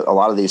 right? But a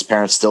lot of these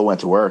parents still went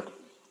to work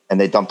and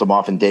they dumped them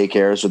off in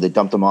daycares or they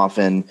dumped them off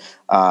in,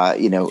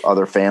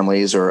 other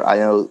families. Or I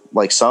know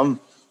like some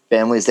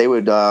families, they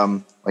would,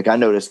 like I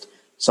noticed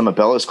some of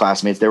Bella's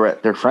classmates, they were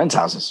at their friends'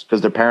 houses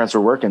because their parents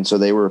were working. So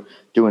they were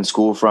doing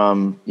school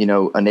from,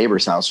 a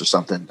neighbor's house or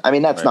something. I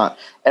mean, that's not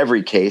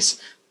every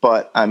case,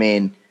 but I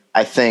mean,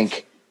 I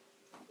think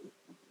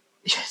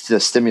the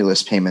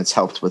stimulus payments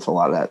helped with a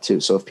lot of that too.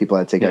 So if people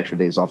had to take Yeah. extra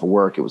days off of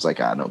work, it was like,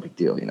 no big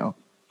deal,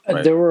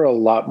 Right. There were a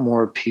lot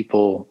more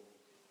people.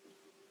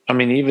 I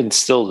mean, even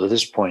still to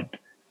this point,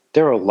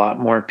 there are a lot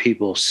more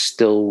people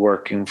still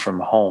working from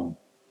home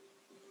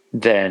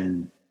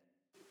than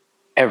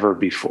ever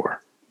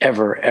before,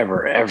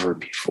 ever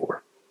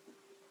before.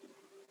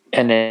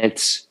 And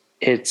it's,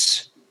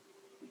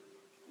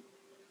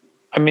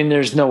 I mean,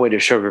 there's no way to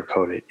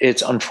sugarcoat it.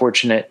 It's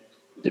unfortunate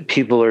that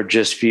people are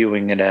just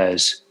viewing it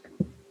as,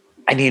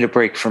 I need a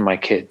break from my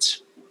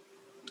kids.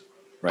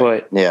 Right.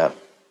 But, Yeah.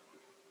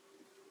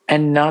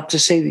 and not to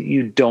say that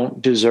you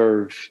don't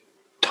deserve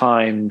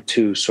time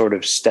to sort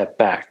of step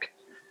back,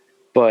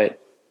 but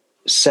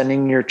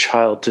sending your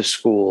child to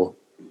school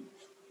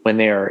when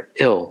they are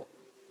ill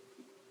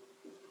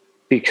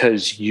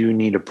because you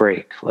need a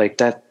break, like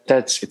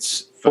that's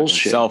It's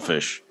bullshit.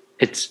 selfish.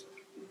 It's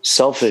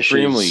selfish.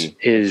 Extremely,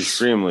 is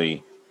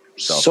extremely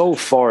selfish. so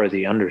far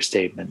the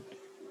understatement.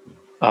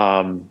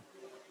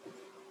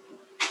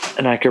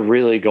 And I could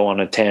really go on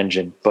a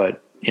tangent,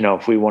 but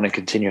if we want to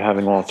continue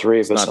having all three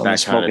of us not on that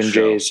the kind of Smoking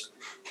show. Jays,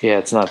 yeah,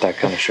 it's not that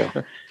kind of show.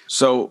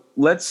 So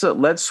let's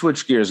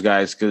switch gears,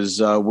 guys, because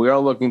we are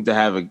looking to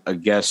have a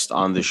guest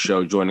on the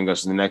show joining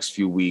us in the next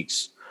few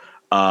weeks.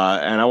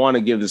 And I want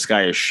to give this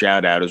guy a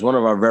shout out. It's one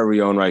of our very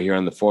own right here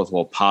on the Fourth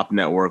Wall Pop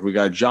Network. We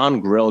got John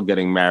Grill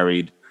getting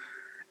married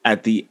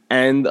at the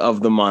end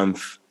of the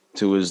month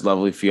to his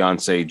lovely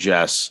fiance,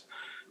 Jess.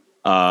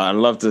 I'd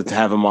love to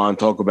have him on,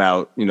 talk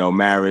about,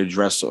 marriage,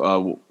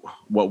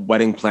 what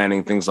wedding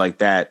planning, things like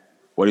that,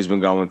 what he's been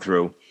going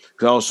through.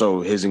 Because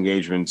also his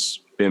engagement's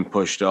been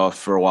pushed off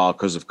for a while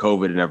because of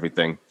COVID and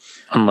everything.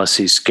 Unless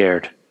he's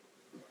scared.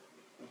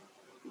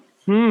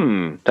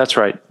 That's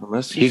right.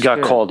 Unless He he's got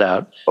scared. called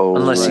out. Oh.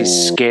 Unless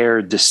he's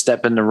scared to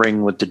step in the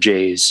ring with the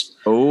Jays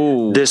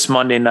Oh. this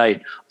Monday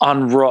night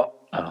on Raw.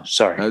 Oh,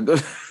 sorry.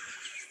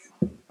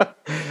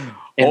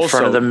 In Also,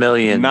 front of the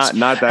millions.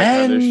 Not that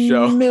kind of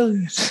show.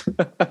 Millions.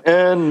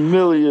 And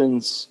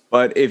millions.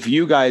 But if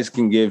you guys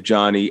can give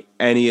Johnny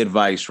any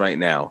advice right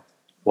now,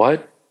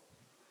 What?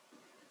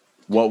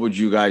 what would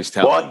you guys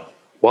tell him?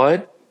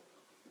 What?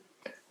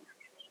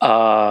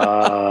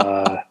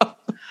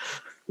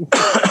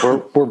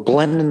 We're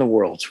blending the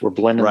worlds. We're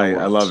blending Right.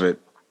 the I worlds. love it.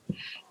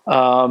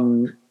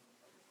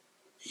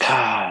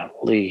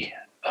 Golly.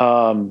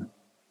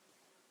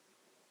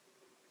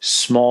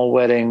 Small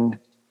wedding,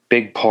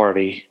 big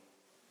party.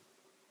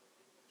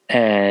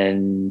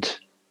 And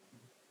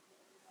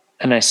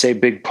I say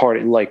big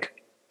party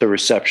like the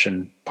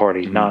reception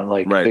party, not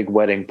like Right. big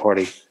wedding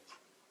party.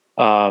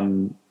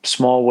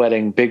 Small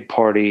wedding, big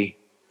party.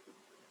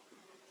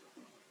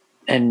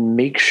 And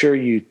make sure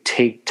you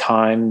take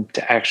time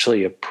to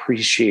actually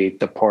appreciate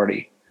the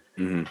party.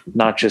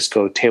 Not just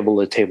go table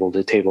to table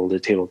to table to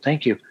table.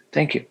 Thank you.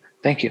 Thank you.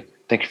 Thank you.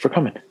 Thank you for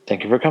coming.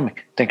 Thank you for coming.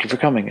 Thank you for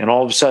coming. And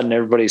all of a sudden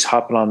everybody's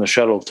hopping on the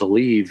shuttle to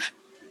leave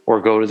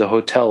or go to the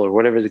hotel or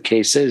whatever the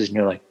case is. And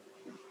you're like,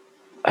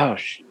 oh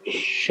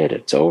shit,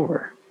 it's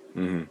over.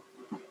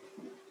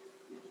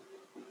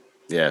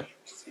 Yeah.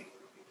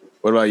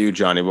 What about you,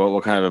 Johnny?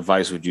 What kind of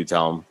advice would you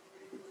tell him?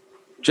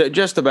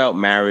 Just about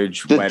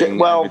marriage, wedding,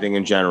 everything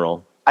in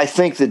general. I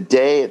think the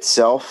day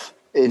itself,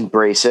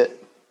 embrace it.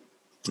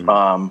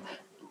 Don't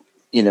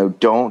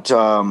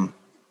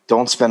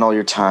spend all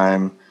your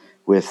time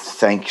with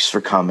thanks for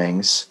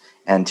comings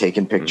and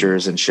taking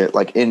pictures and shit.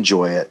 Like,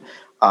 enjoy it.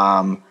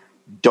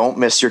 Don't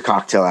miss your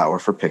cocktail hour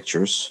for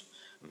pictures.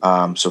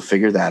 So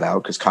figure that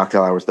out, because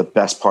cocktail hour is the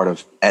best part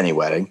of any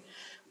wedding,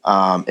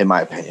 in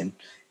my opinion.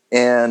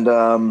 And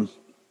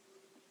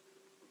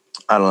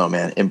I don't know,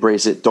 man.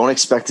 Embrace it. Don't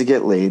expect to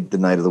get laid the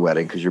night of the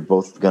wedding, because you're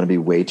both going to be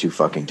way too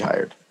fucking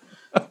tired.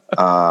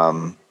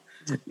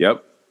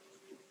 Yep.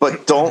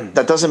 But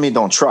that doesn't mean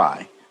don't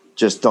try.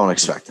 Just don't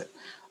expect it.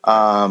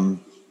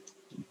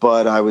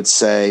 But I would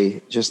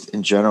say, just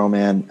in general,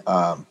 man,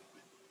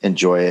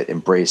 enjoy it,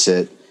 embrace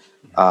it,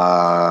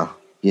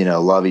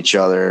 love each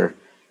other,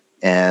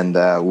 and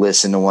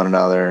listen to one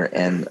another,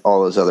 and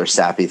all those other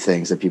sappy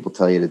things that people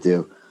tell you to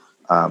do.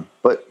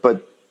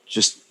 But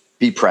just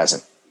be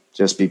present.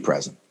 Just be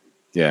present.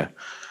 Yeah.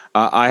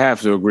 I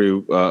have to agree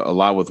a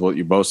lot with what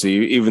you both say,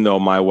 even though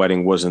my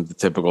wedding wasn't the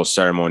typical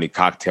ceremony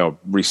cocktail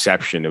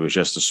reception. It was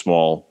just a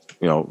small,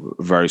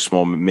 very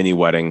small mini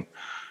wedding.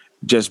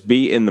 Just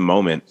be in the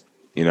moment,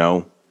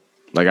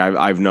 like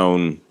I've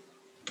known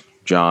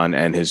John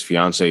and his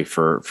fiance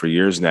for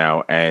years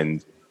now,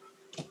 and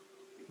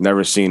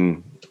never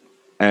seen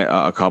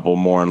a couple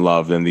more in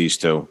love than these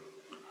two.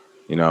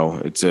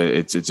 It's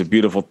a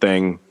beautiful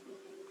thing.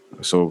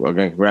 So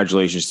again,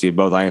 congratulations to you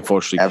both. I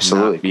unfortunately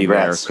Absolutely. cannot be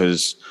Congrats. there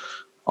because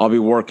I'll be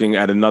working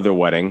at another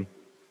wedding,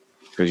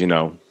 because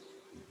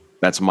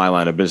that's my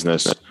line of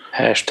business.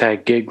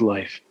 Hashtag gig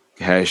life.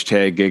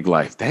 Hashtag gig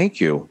life. Thank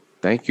you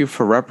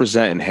for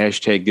representing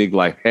hashtag gig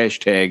life.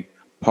 Hashtag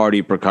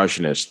party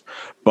percussionist.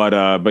 But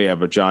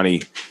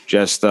Johnny,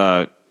 just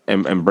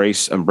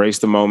embrace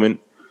the moment,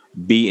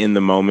 be in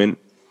the moment,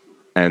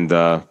 and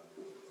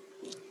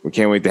we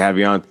can't wait to have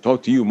you on.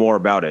 Talk to you more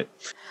about it.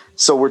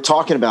 So we're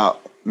talking about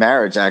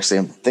marriage. Actually,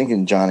 I'm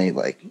thinking, Johnny,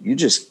 like you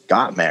just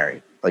got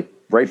married, like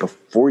right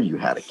before you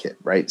had a kid,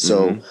 right?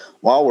 So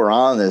while we're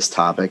on this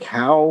topic,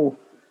 how's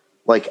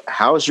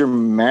your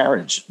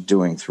marriage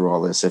doing through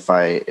all this? If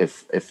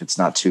it's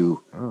not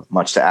too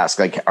much to ask,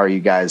 like, are you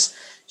guys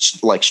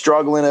like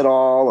struggling at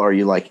all? Are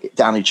you like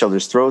down each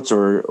other's throats,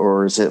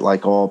 or is it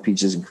like all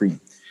peaches and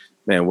cream?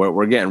 Man,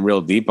 we're getting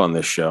real deep on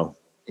this show.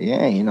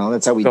 Yeah,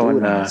 that's how we do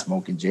it on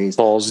Smoking Jays.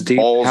 Balls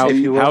deep.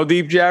 How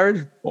deep,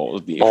 Jared?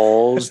 Balls deep.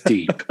 Balls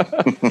deep.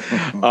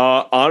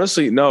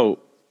 Honestly, no.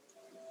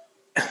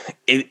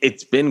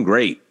 It's been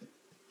great.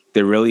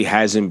 There really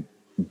hasn't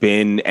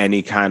been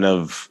any kind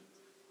of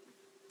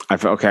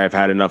I've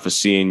had enough of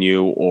seeing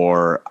you,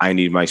 or I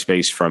need my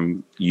space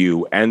from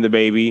you and the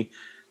baby.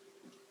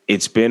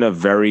 It's been a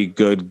very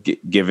good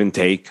give and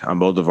take on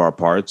both of our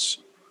parts.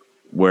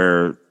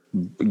 We're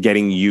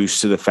getting used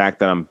to the fact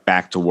that I'm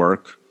back to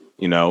work.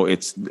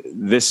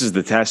 This is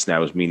the test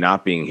now, is me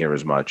not being here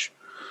as much.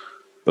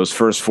 Those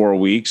first 4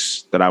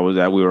 weeks that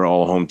we were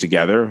all home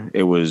together,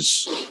 it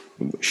was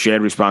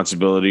shared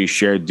responsibility,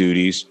 shared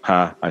duties.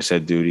 I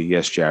said duty.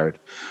 Yes, Jared.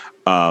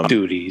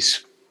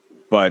 Duties.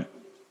 But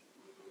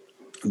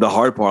the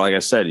hard part, like I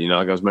said,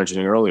 like I was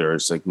mentioning earlier,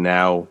 it's like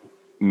now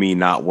me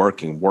not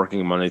working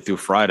Monday through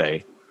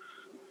Friday,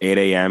 8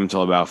 a.m.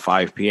 till about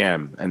 5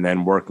 p.m. and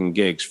then working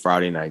gigs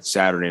Friday night,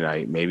 Saturday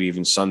night, maybe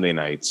even Sunday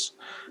nights.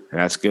 And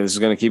this is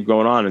going to keep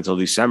going on until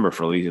December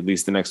for at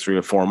least the next 3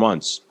 or 4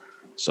 months.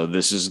 So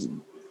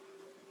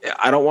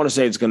I don't want to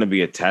say it's going to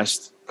be a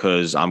test,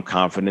 because I'm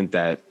confident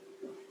that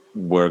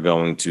we're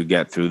going to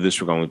get through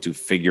this. We're going to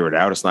figure it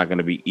out. It's not going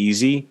to be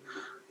easy,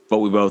 but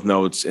we both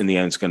know in the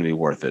end, it's going to be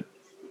worth it.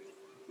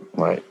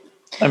 Right.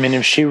 I mean,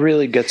 if she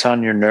really gets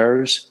on your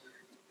nerves,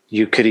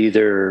 you could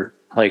either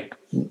like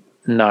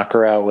knock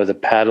her out with a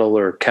paddle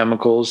or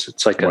chemicals.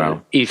 It's like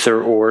an either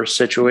or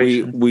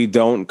situation. We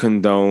don't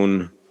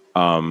condone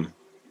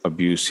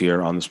abuse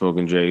here on the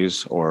Smoking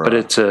Jays, but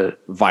it's a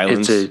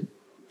violence. It's a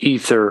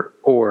either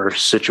or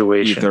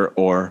situation. Either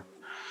or.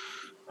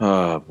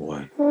 Oh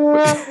boy.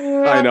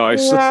 I know. I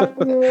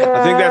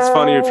think that's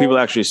funny if people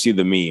actually see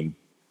the meme.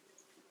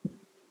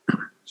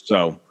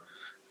 So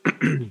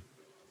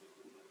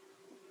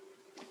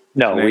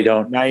no, we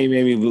don't. Now you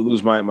made me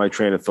lose my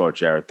train of thought,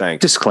 Jared.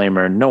 Thanks.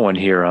 Disclaimer: no one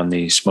here on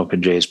the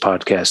Smoking Jays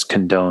podcast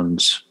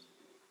condones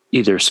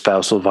either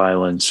spousal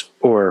violence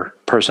or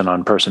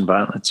person-on-person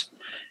violence.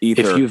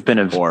 If you've been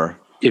a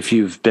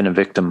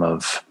victim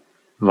of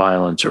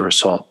violence or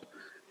assault,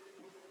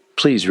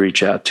 please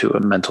reach out to a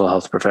mental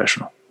health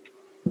professional.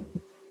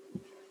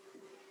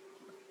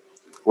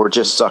 Or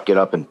just suck it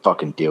up and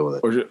fucking deal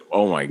with it.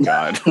 Oh my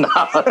God.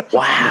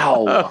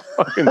 Wow.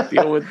 Fucking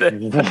deal with it.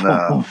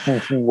 No.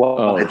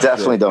 Whoa. I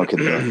definitely don't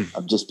condone.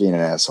 I'm just being an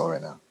asshole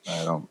right now.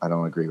 I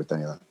don't agree with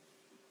any of that.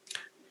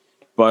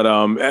 But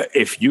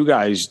if you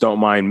guys don't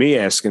mind me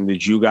asking,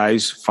 did you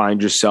guys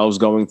find yourselves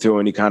going through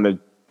any kind of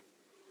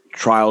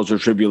trials or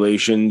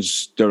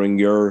tribulations during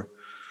your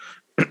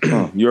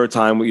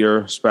time with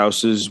your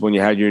spouses when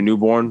you had your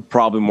newborn?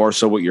 Probably more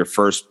so with your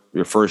first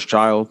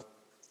child.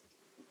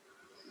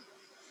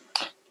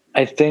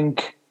 I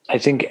think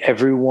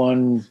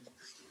everyone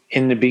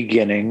in the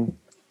beginning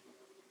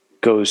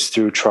goes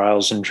through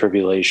trials and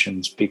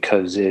tribulations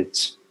because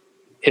it's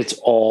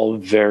all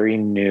very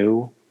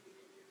new.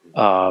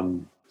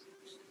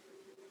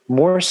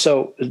 More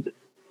so,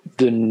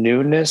 the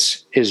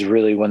newness is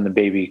really when the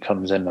baby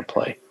comes into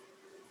play.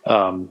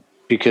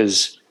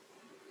 Because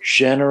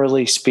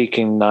generally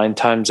speaking,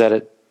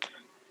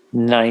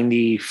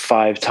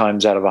 95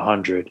 times out of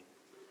 100,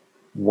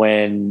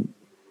 when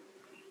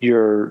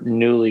you're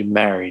newly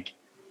married,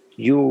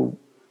 you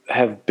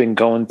have been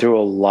going through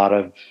a lot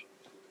of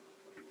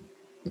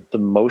the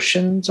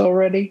motions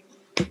already,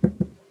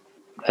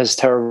 as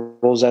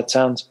terrible as that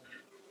sounds.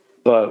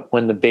 But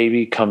when the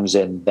baby comes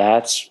in,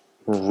 that's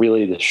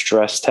really the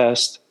stress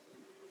test.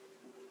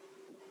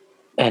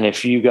 And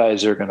if you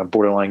guys are going to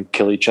borderline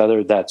kill each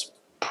other, that's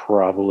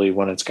probably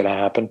when it's going to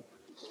happen.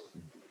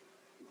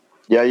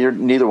 Yeah,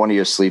 neither one of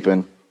you is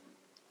sleeping.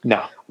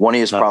 No. One of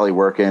you is probably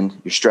working.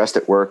 You're stressed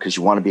at work because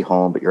you want to be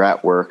home, but you're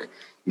at work.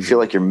 You feel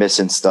like you're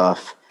missing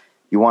stuff.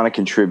 You want to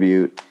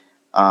contribute.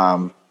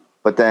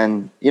 But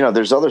then,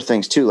 there's other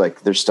things too.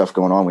 Like there's stuff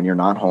going on when you're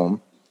not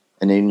home.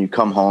 And then you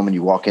come home and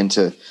you walk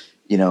into,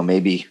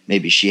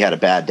 maybe she had a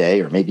bad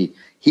day, or maybe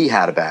he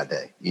had a bad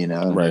day,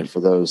 Right.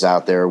 For those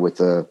out there with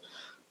the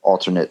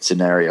alternate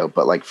scenario.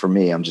 But like for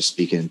me, I'm just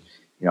speaking,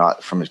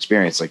 from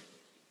experience. Like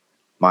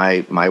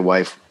my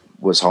wife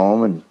was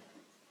home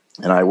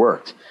and I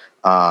worked.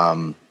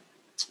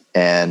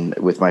 And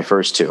with my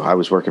first two, I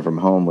was working from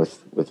home with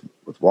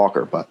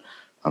Walker, but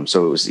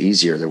so it was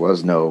easier. There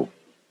was no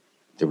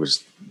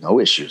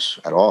issues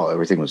at all.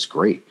 Everything was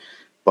great.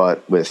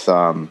 But with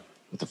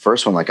the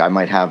first one, like I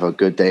might have a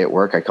good day at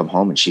work. I come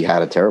home and she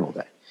had a terrible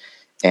day.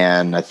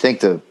 And I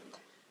think the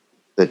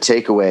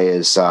takeaway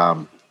is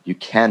you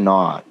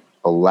cannot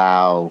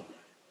allow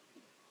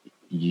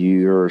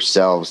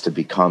yourselves to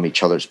become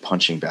each other's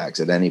punching bags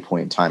at any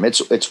point in time.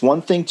 It's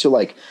one thing to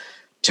like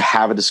to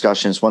have a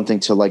discussion. It's one thing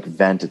to like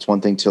vent. It's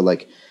one thing to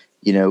like,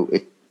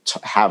 to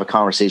have a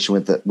conversation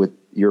with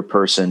your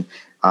person,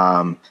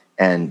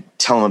 and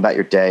tell them about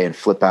your day and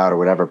flip out or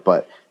whatever.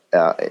 But,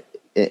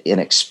 and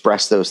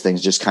express those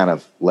things, just kind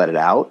of let it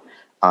out.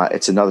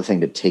 It's another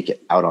thing to take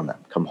it out on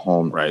them, come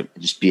home, Right.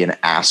 and just be an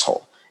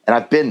asshole. And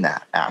I've been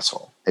that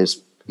asshole,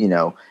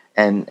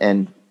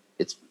 and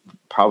it's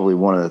probably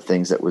one of the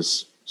things that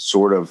was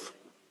sort of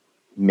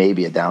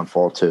maybe a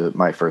downfall to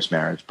my first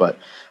marriage, but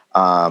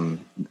a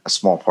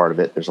small part of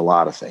it. There's a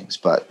lot of things,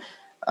 but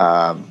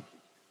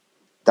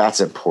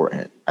that's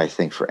important, I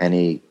think, for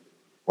any,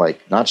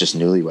 like, not just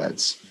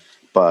newlyweds,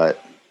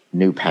 but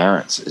new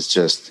parents, is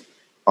just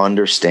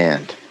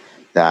understand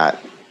that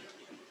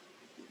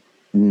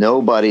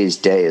nobody's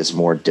day is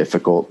more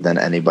difficult than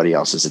anybody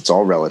else's. It's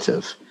all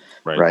relative,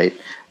 right?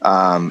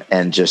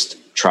 And just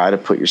try to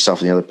put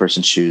yourself in the other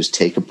person's shoes,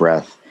 take a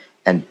breath,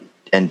 and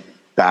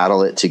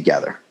battle it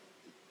together.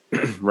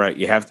 Right.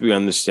 You have to be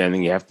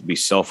understanding. You have to be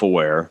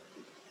self-aware,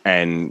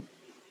 and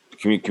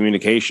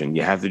communication.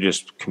 You have to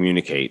just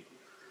communicate.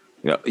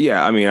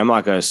 Yeah. I mean, I'm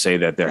not going to say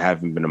that there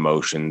haven't been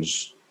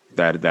emotions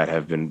that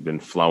have been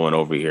flowing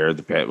over here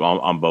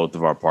on both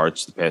of our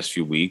parts the past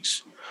few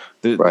weeks.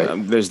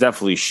 There's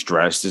definitely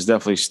stress. There's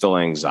definitely still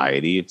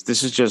anxiety.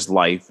 This is just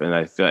life, and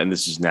I feel, and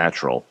this is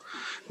natural.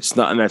 It's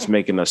nothing that's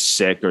making us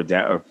sick or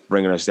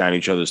bringing us down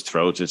each other's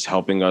throats. It's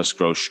helping us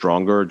grow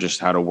stronger. Just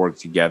how to work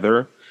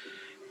together,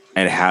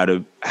 and how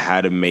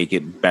to make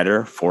it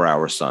better for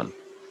our son.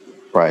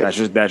 Right.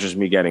 That's just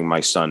me getting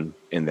my son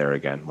in there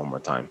again one more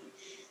time.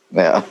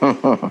 Yeah.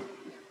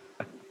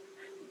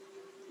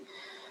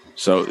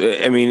 So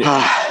I mean,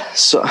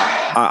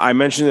 I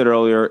mentioned it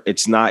earlier.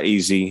 It's not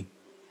easy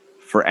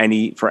for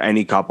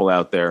any couple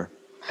out there,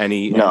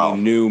 any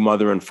new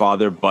mother and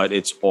father, but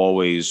it's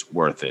always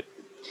worth it.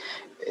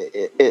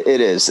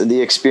 It is.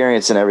 The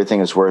experience and everything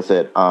is worth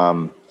it.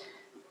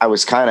 I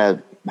was kind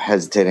of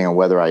hesitating on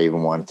whether I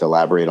even wanted to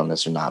elaborate on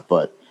this or not,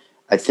 but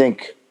I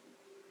think,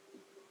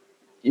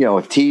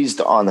 I've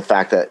teased on the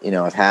fact that,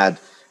 I've had,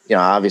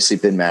 obviously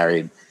been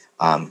married,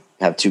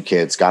 have 2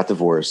 kids, got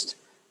divorced.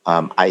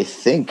 I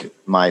think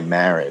my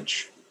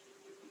marriage,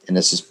 and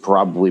this is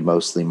probably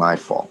mostly my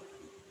fault,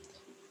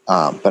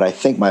 but I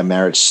think my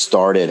marriage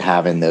started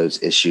having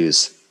those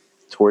issues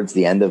towards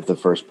the end of the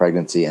first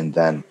pregnancy and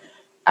then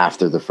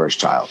after the first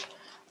child.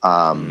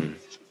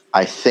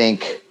 I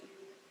think,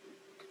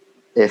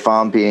 if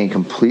I'm being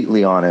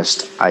completely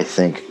honest, I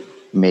think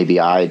maybe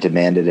I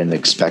demanded and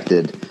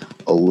expected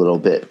a little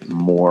bit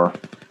more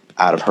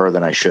out of her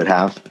than I should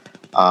have,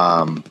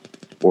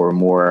 or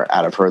more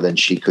out of her than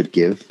she could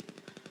give.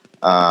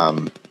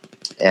 And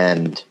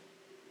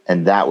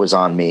that was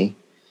on me.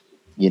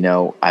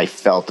 I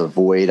felt a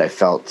void. I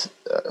felt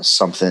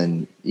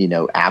something,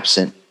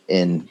 absent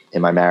in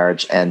my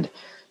marriage. And,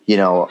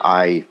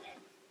 I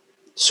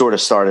sort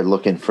of started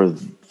looking for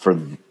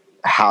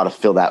how to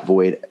fill that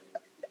void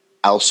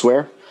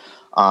elsewhere.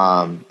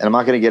 And I'm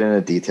not going to get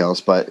into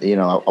details, but,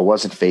 I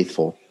wasn't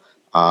faithful,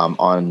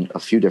 on a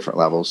few different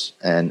levels,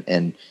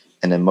 and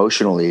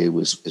emotionally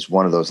is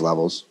one of those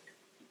levels.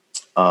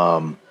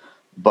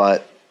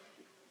 But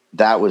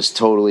that was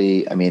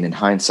totally, in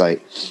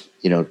hindsight,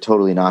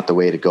 totally not the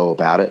way to go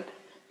about it.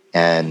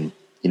 And,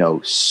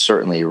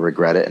 certainly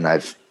regret it. And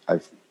I've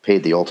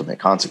paid the ultimate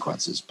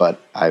consequences,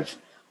 but I've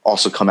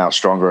also come out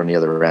stronger on the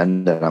other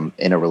end. And I'm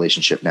in a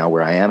relationship now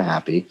where I am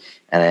happy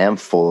and I am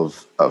full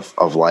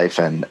of life,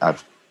 and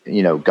I've,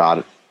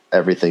 got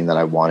everything that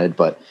I wanted,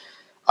 but,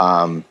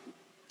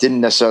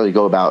 didn't necessarily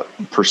go about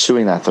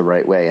pursuing that the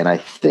right way. And I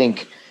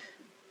think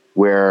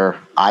where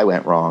I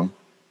went wrong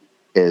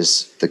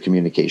is the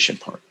communication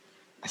part.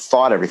 I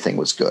thought everything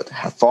was good.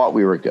 I thought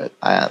we were good.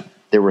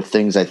 There were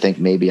things I think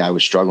maybe I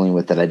was struggling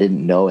with that I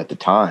didn't know at the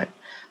time.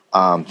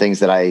 Things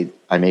that I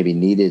maybe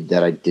needed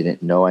that I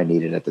didn't know I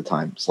needed at the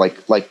time. It's like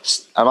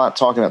I'm not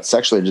talking about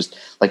sexually, just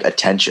like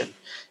attention.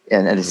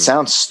 And it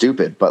sounds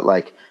stupid, but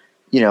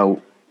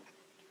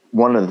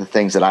one of the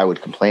things that I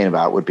would complain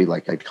about would be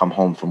like, I'd come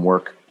home from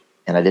work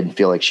and I didn't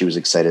feel like she was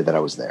excited that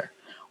I was there.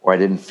 Or I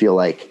didn't feel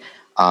like,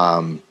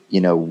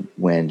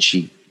 when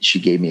she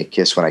gave me a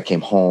kiss when I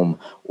came home,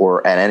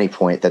 or at any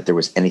point that there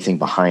was anything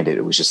behind it.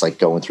 It was just like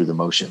going through the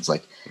motions.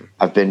 Like,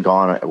 I've been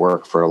gone at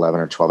work for 11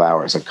 or 12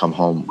 hours. I've come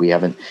home. We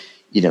haven't,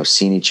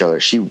 seen each other.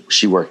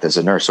 She worked as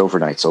a nurse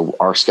overnight, so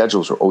our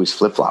schedules were always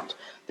flip-flopped.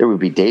 There would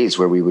be days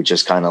where we would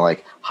just kind of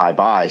like, hi,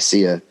 bye,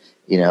 see ya,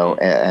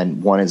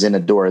 and one is in the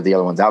door, the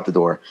other one's out the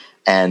door.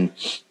 And,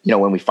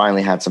 when we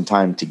finally had some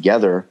time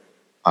together,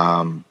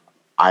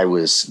 I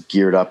was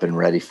geared up and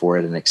ready for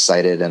it and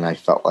excited. And I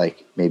felt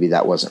like maybe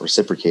that wasn't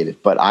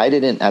reciprocated, but I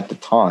didn't at the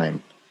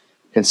time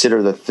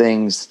consider the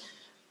things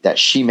that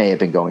she may have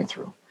been going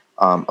through,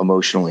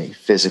 emotionally,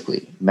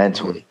 physically,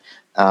 mentally.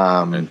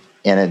 And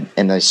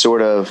I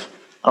sort of,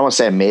 I don't want to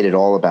say I made it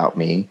all about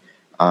me.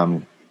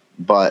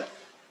 But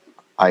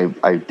I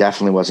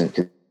definitely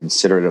wasn't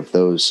considerate of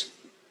those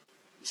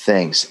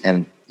things.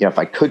 And, if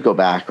I could go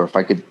back, or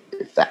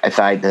if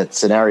that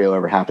scenario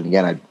ever happened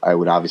again, I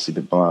would obviously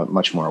be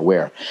much more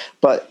aware.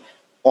 But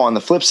on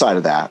the flip side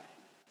of that,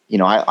 you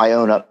know, I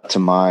own up to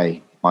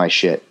my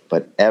shit,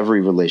 but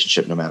every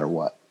relationship, no matter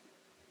what,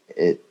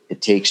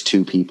 it takes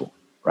two people,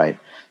 right?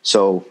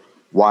 So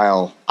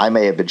while I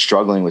may have been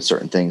struggling with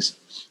certain things,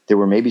 there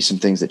were maybe some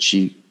things that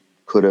she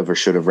could have or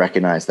should have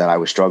recognized that I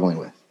was struggling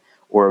with.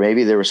 Or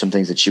maybe there were some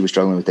things that she was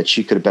struggling with that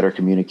she could have better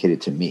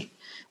communicated to me,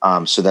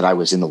 so that I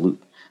was in the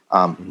loop.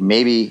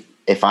 Maybe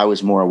if I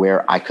was more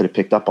aware, I could have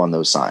picked up on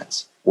those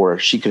signs, or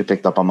she could have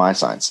picked up on my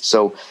signs.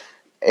 So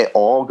it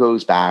all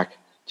goes back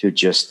to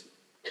just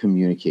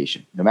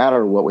communication, no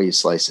matter what way you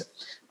slice it.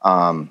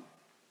 And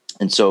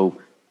so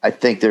I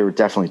think there were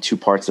definitely two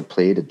parts that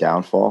played a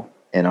downfall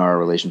in our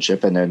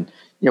relationship. And then,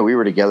 you know, we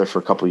were together for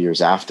a couple of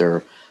years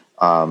after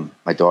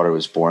my daughter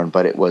was born,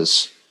 but it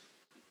was,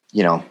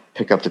 you know,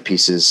 pick up the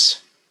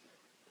pieces,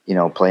 you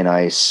know, play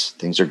nice.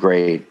 Things are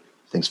great.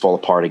 Things fall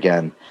apart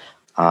again.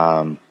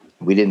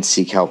 We didn't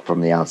seek help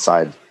from the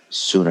outside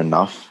soon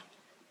enough.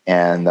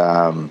 And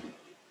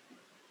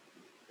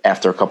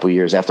after a couple of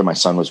years, after my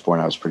son was born,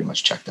 I was pretty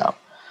much checked out.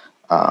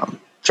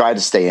 Tried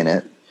to stay in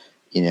it,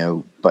 you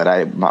know, but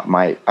I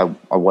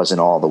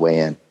wasn't all the way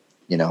in,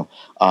 you know.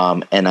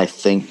 And I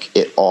think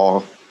it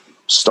all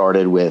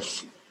started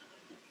with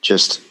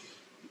just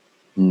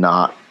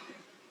not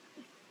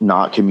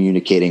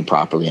communicating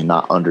properly and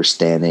not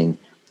understanding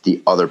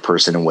the other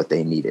person and what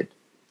they needed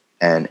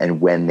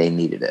and when they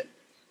needed it.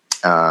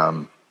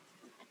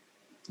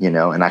 You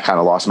know, and I kind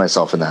of lost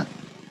myself in that,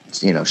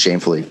 you know,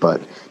 shamefully,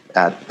 but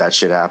that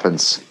shit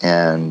happens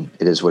and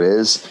it is what it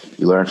is.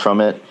 You learn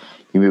from it,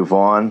 you move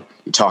on,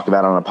 you talk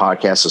about it on a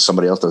podcast so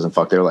somebody else doesn't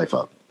fuck their life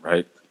up.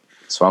 Right.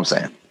 That's what I'm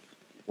saying.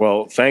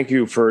 Well, thank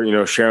you for, you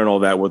know, sharing all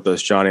that with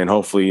us, Johnny. And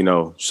hopefully, you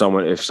know,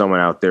 if someone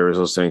out there is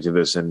listening to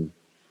this and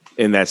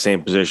in that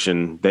same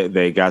position,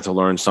 they got to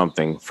learn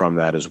something from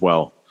that as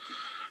well.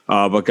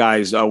 But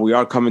guys, we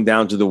are coming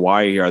down to the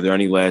wire here. Are there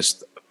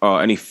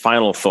any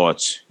final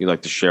thoughts you'd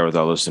like to share with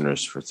our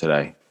listeners for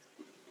today?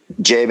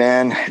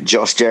 J-Man,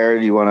 Josh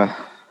Jared, you want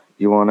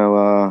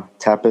to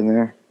tap in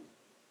there?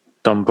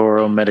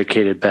 Dumboro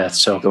medicated bath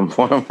soap.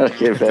 Dumboro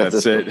medicated bath.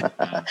 That's it.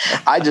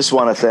 I just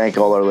want to thank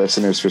all our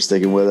listeners for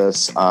sticking with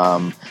us.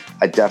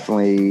 I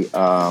definitely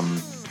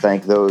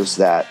thank those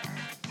that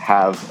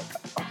have,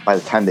 by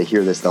the time they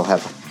hear this, they'll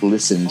have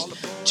listened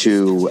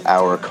to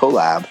our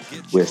collab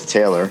with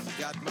Taylor.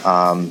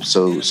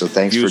 So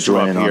thanks for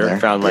joining on there.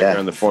 Found right here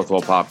on the Fourth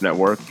Wall Pop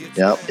Network.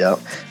 Yep.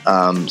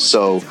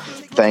 So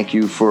thank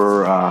you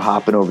for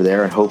hopping over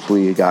there, and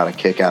hopefully you got a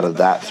kick out of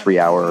that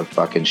 3-hour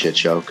fucking shit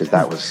show, because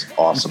that was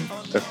awesome.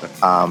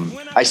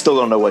 I still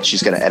don't know what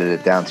she's going to edit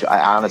it down to.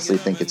 I honestly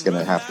think it's going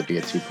to have to be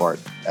a 2-part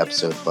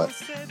episode, but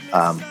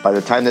by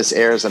the time this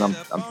airs, and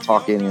I'm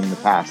talking in the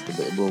past,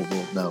 we'll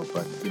know,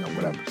 but you know,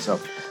 whatever. So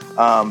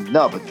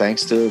no, but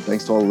thanks to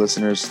all the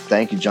listeners.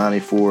 Thank you, Johnny,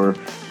 for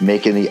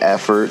making the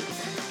effort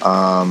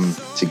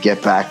to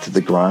get back to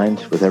the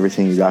grind with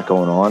everything you got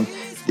going on.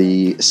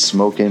 The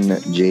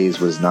Smokin' Jays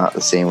was not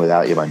the same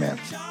without you, my man.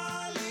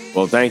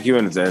 Well, thank you,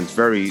 and it's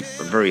very,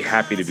 very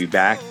happy to be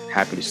back.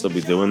 Happy to still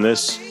be doing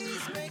this.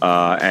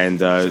 And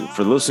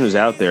for the listeners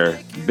out there,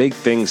 big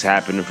things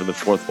happening for the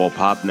Fourth Wall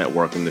Pop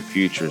Network in the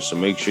future, so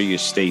make sure you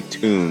stay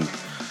tuned.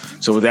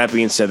 So with that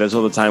being said, that's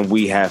all the time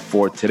we have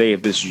for today.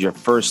 If this is your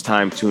first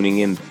time tuning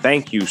in,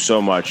 thank you so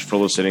much for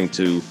listening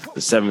to the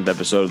 7th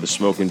episode of the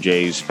Smokin'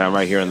 Jays, found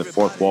right here on the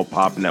Fourth Wall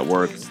Pop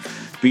Network.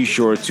 Be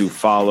sure to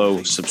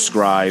follow,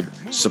 subscribe,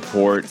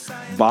 support,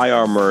 buy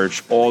our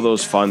merch, all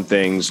those fun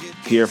things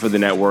here for the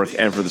network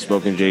and for the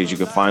Smokin' Jays. You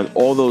can find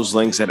all those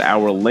links at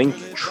our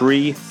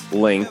Linktree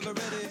link.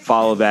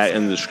 Follow that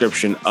in the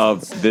description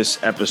of this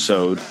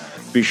episode.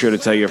 Be sure to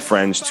tell your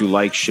friends to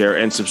like, share,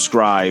 and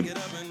subscribe.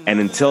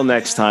 And until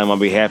next time, on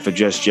behalf of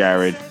Just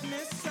Jared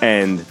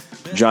and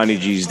Johnny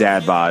G's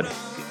dad bod.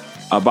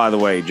 By the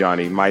way,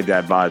 Johnny, my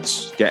dad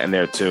bod's getting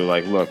there too.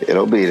 Like, look,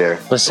 it'll be there.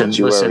 Listen,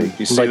 you like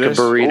this? A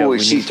burrito. We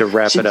need to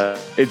wrap it up.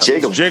 It's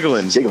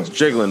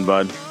jiggling,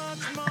 bud.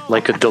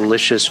 Like a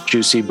delicious,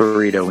 juicy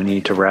burrito. We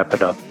need to wrap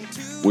it up.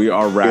 We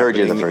are wrapping we heard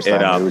you the first time.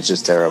 it up. It was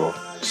just terrible.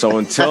 So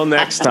until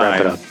next time,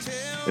 wrap it up.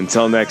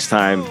 Until next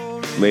time,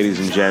 ladies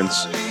and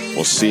gents,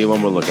 we'll see you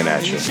when we're looking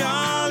at you.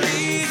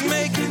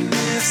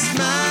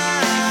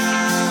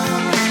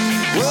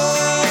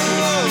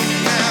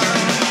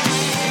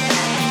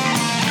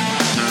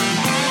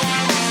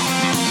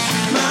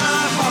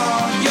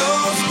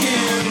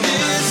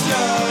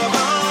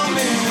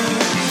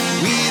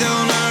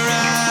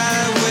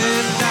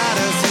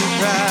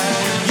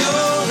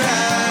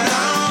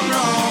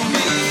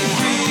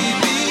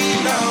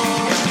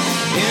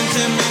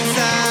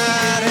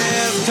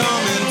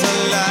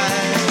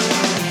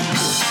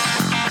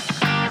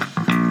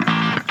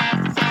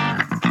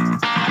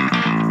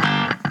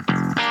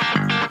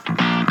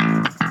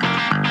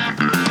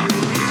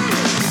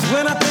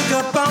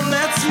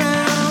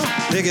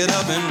 Pick it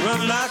up and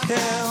run like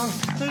hell.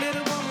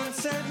 Little woman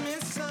said me,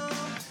 son,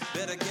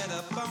 better get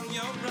up on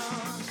your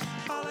run.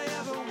 All I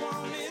ever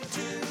wanted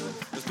to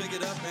was pick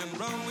it up and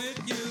run with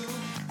you.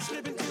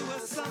 Slip into a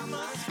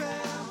summer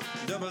spell,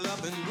 double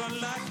up and run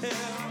like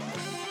hell.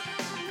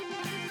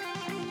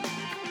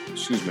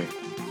 excuse me.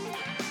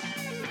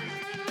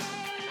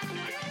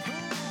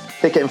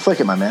 Pick it and flick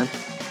it, my man.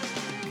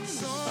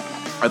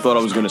 I thought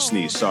I was going to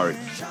sneeze. Sorry.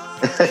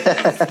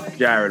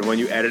 Jared, when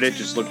you edit it,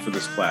 just look for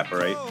this clap, all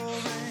right?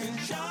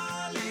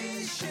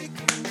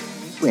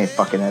 We ain't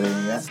fucking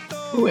editing that.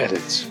 Who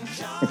edits?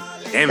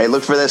 Damn Hey, it.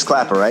 look for this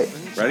clap, all right?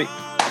 Ready?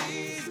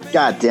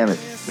 God damn it.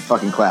 The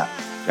fucking clap.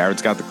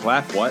 Jared's got the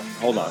clap. What?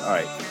 Hold on. All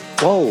right.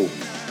 Whoa.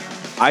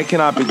 I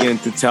cannot begin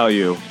to tell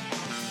you.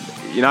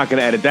 You're not going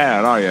to edit that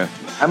out, are you?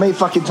 How many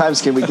fucking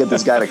times can we get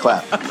this guy to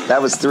clap?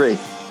 That was 3. All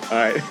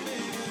right.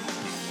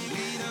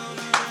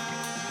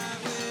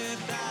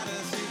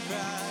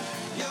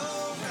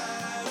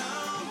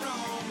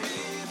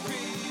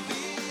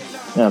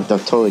 Yeah, I've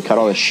totally cut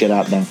all this shit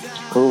out now.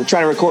 We're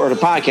trying to record a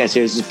podcast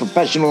here. This is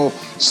professional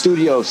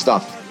studio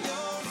stuff.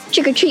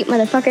 Trick or treat,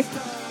 motherfucker.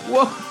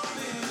 Whoa.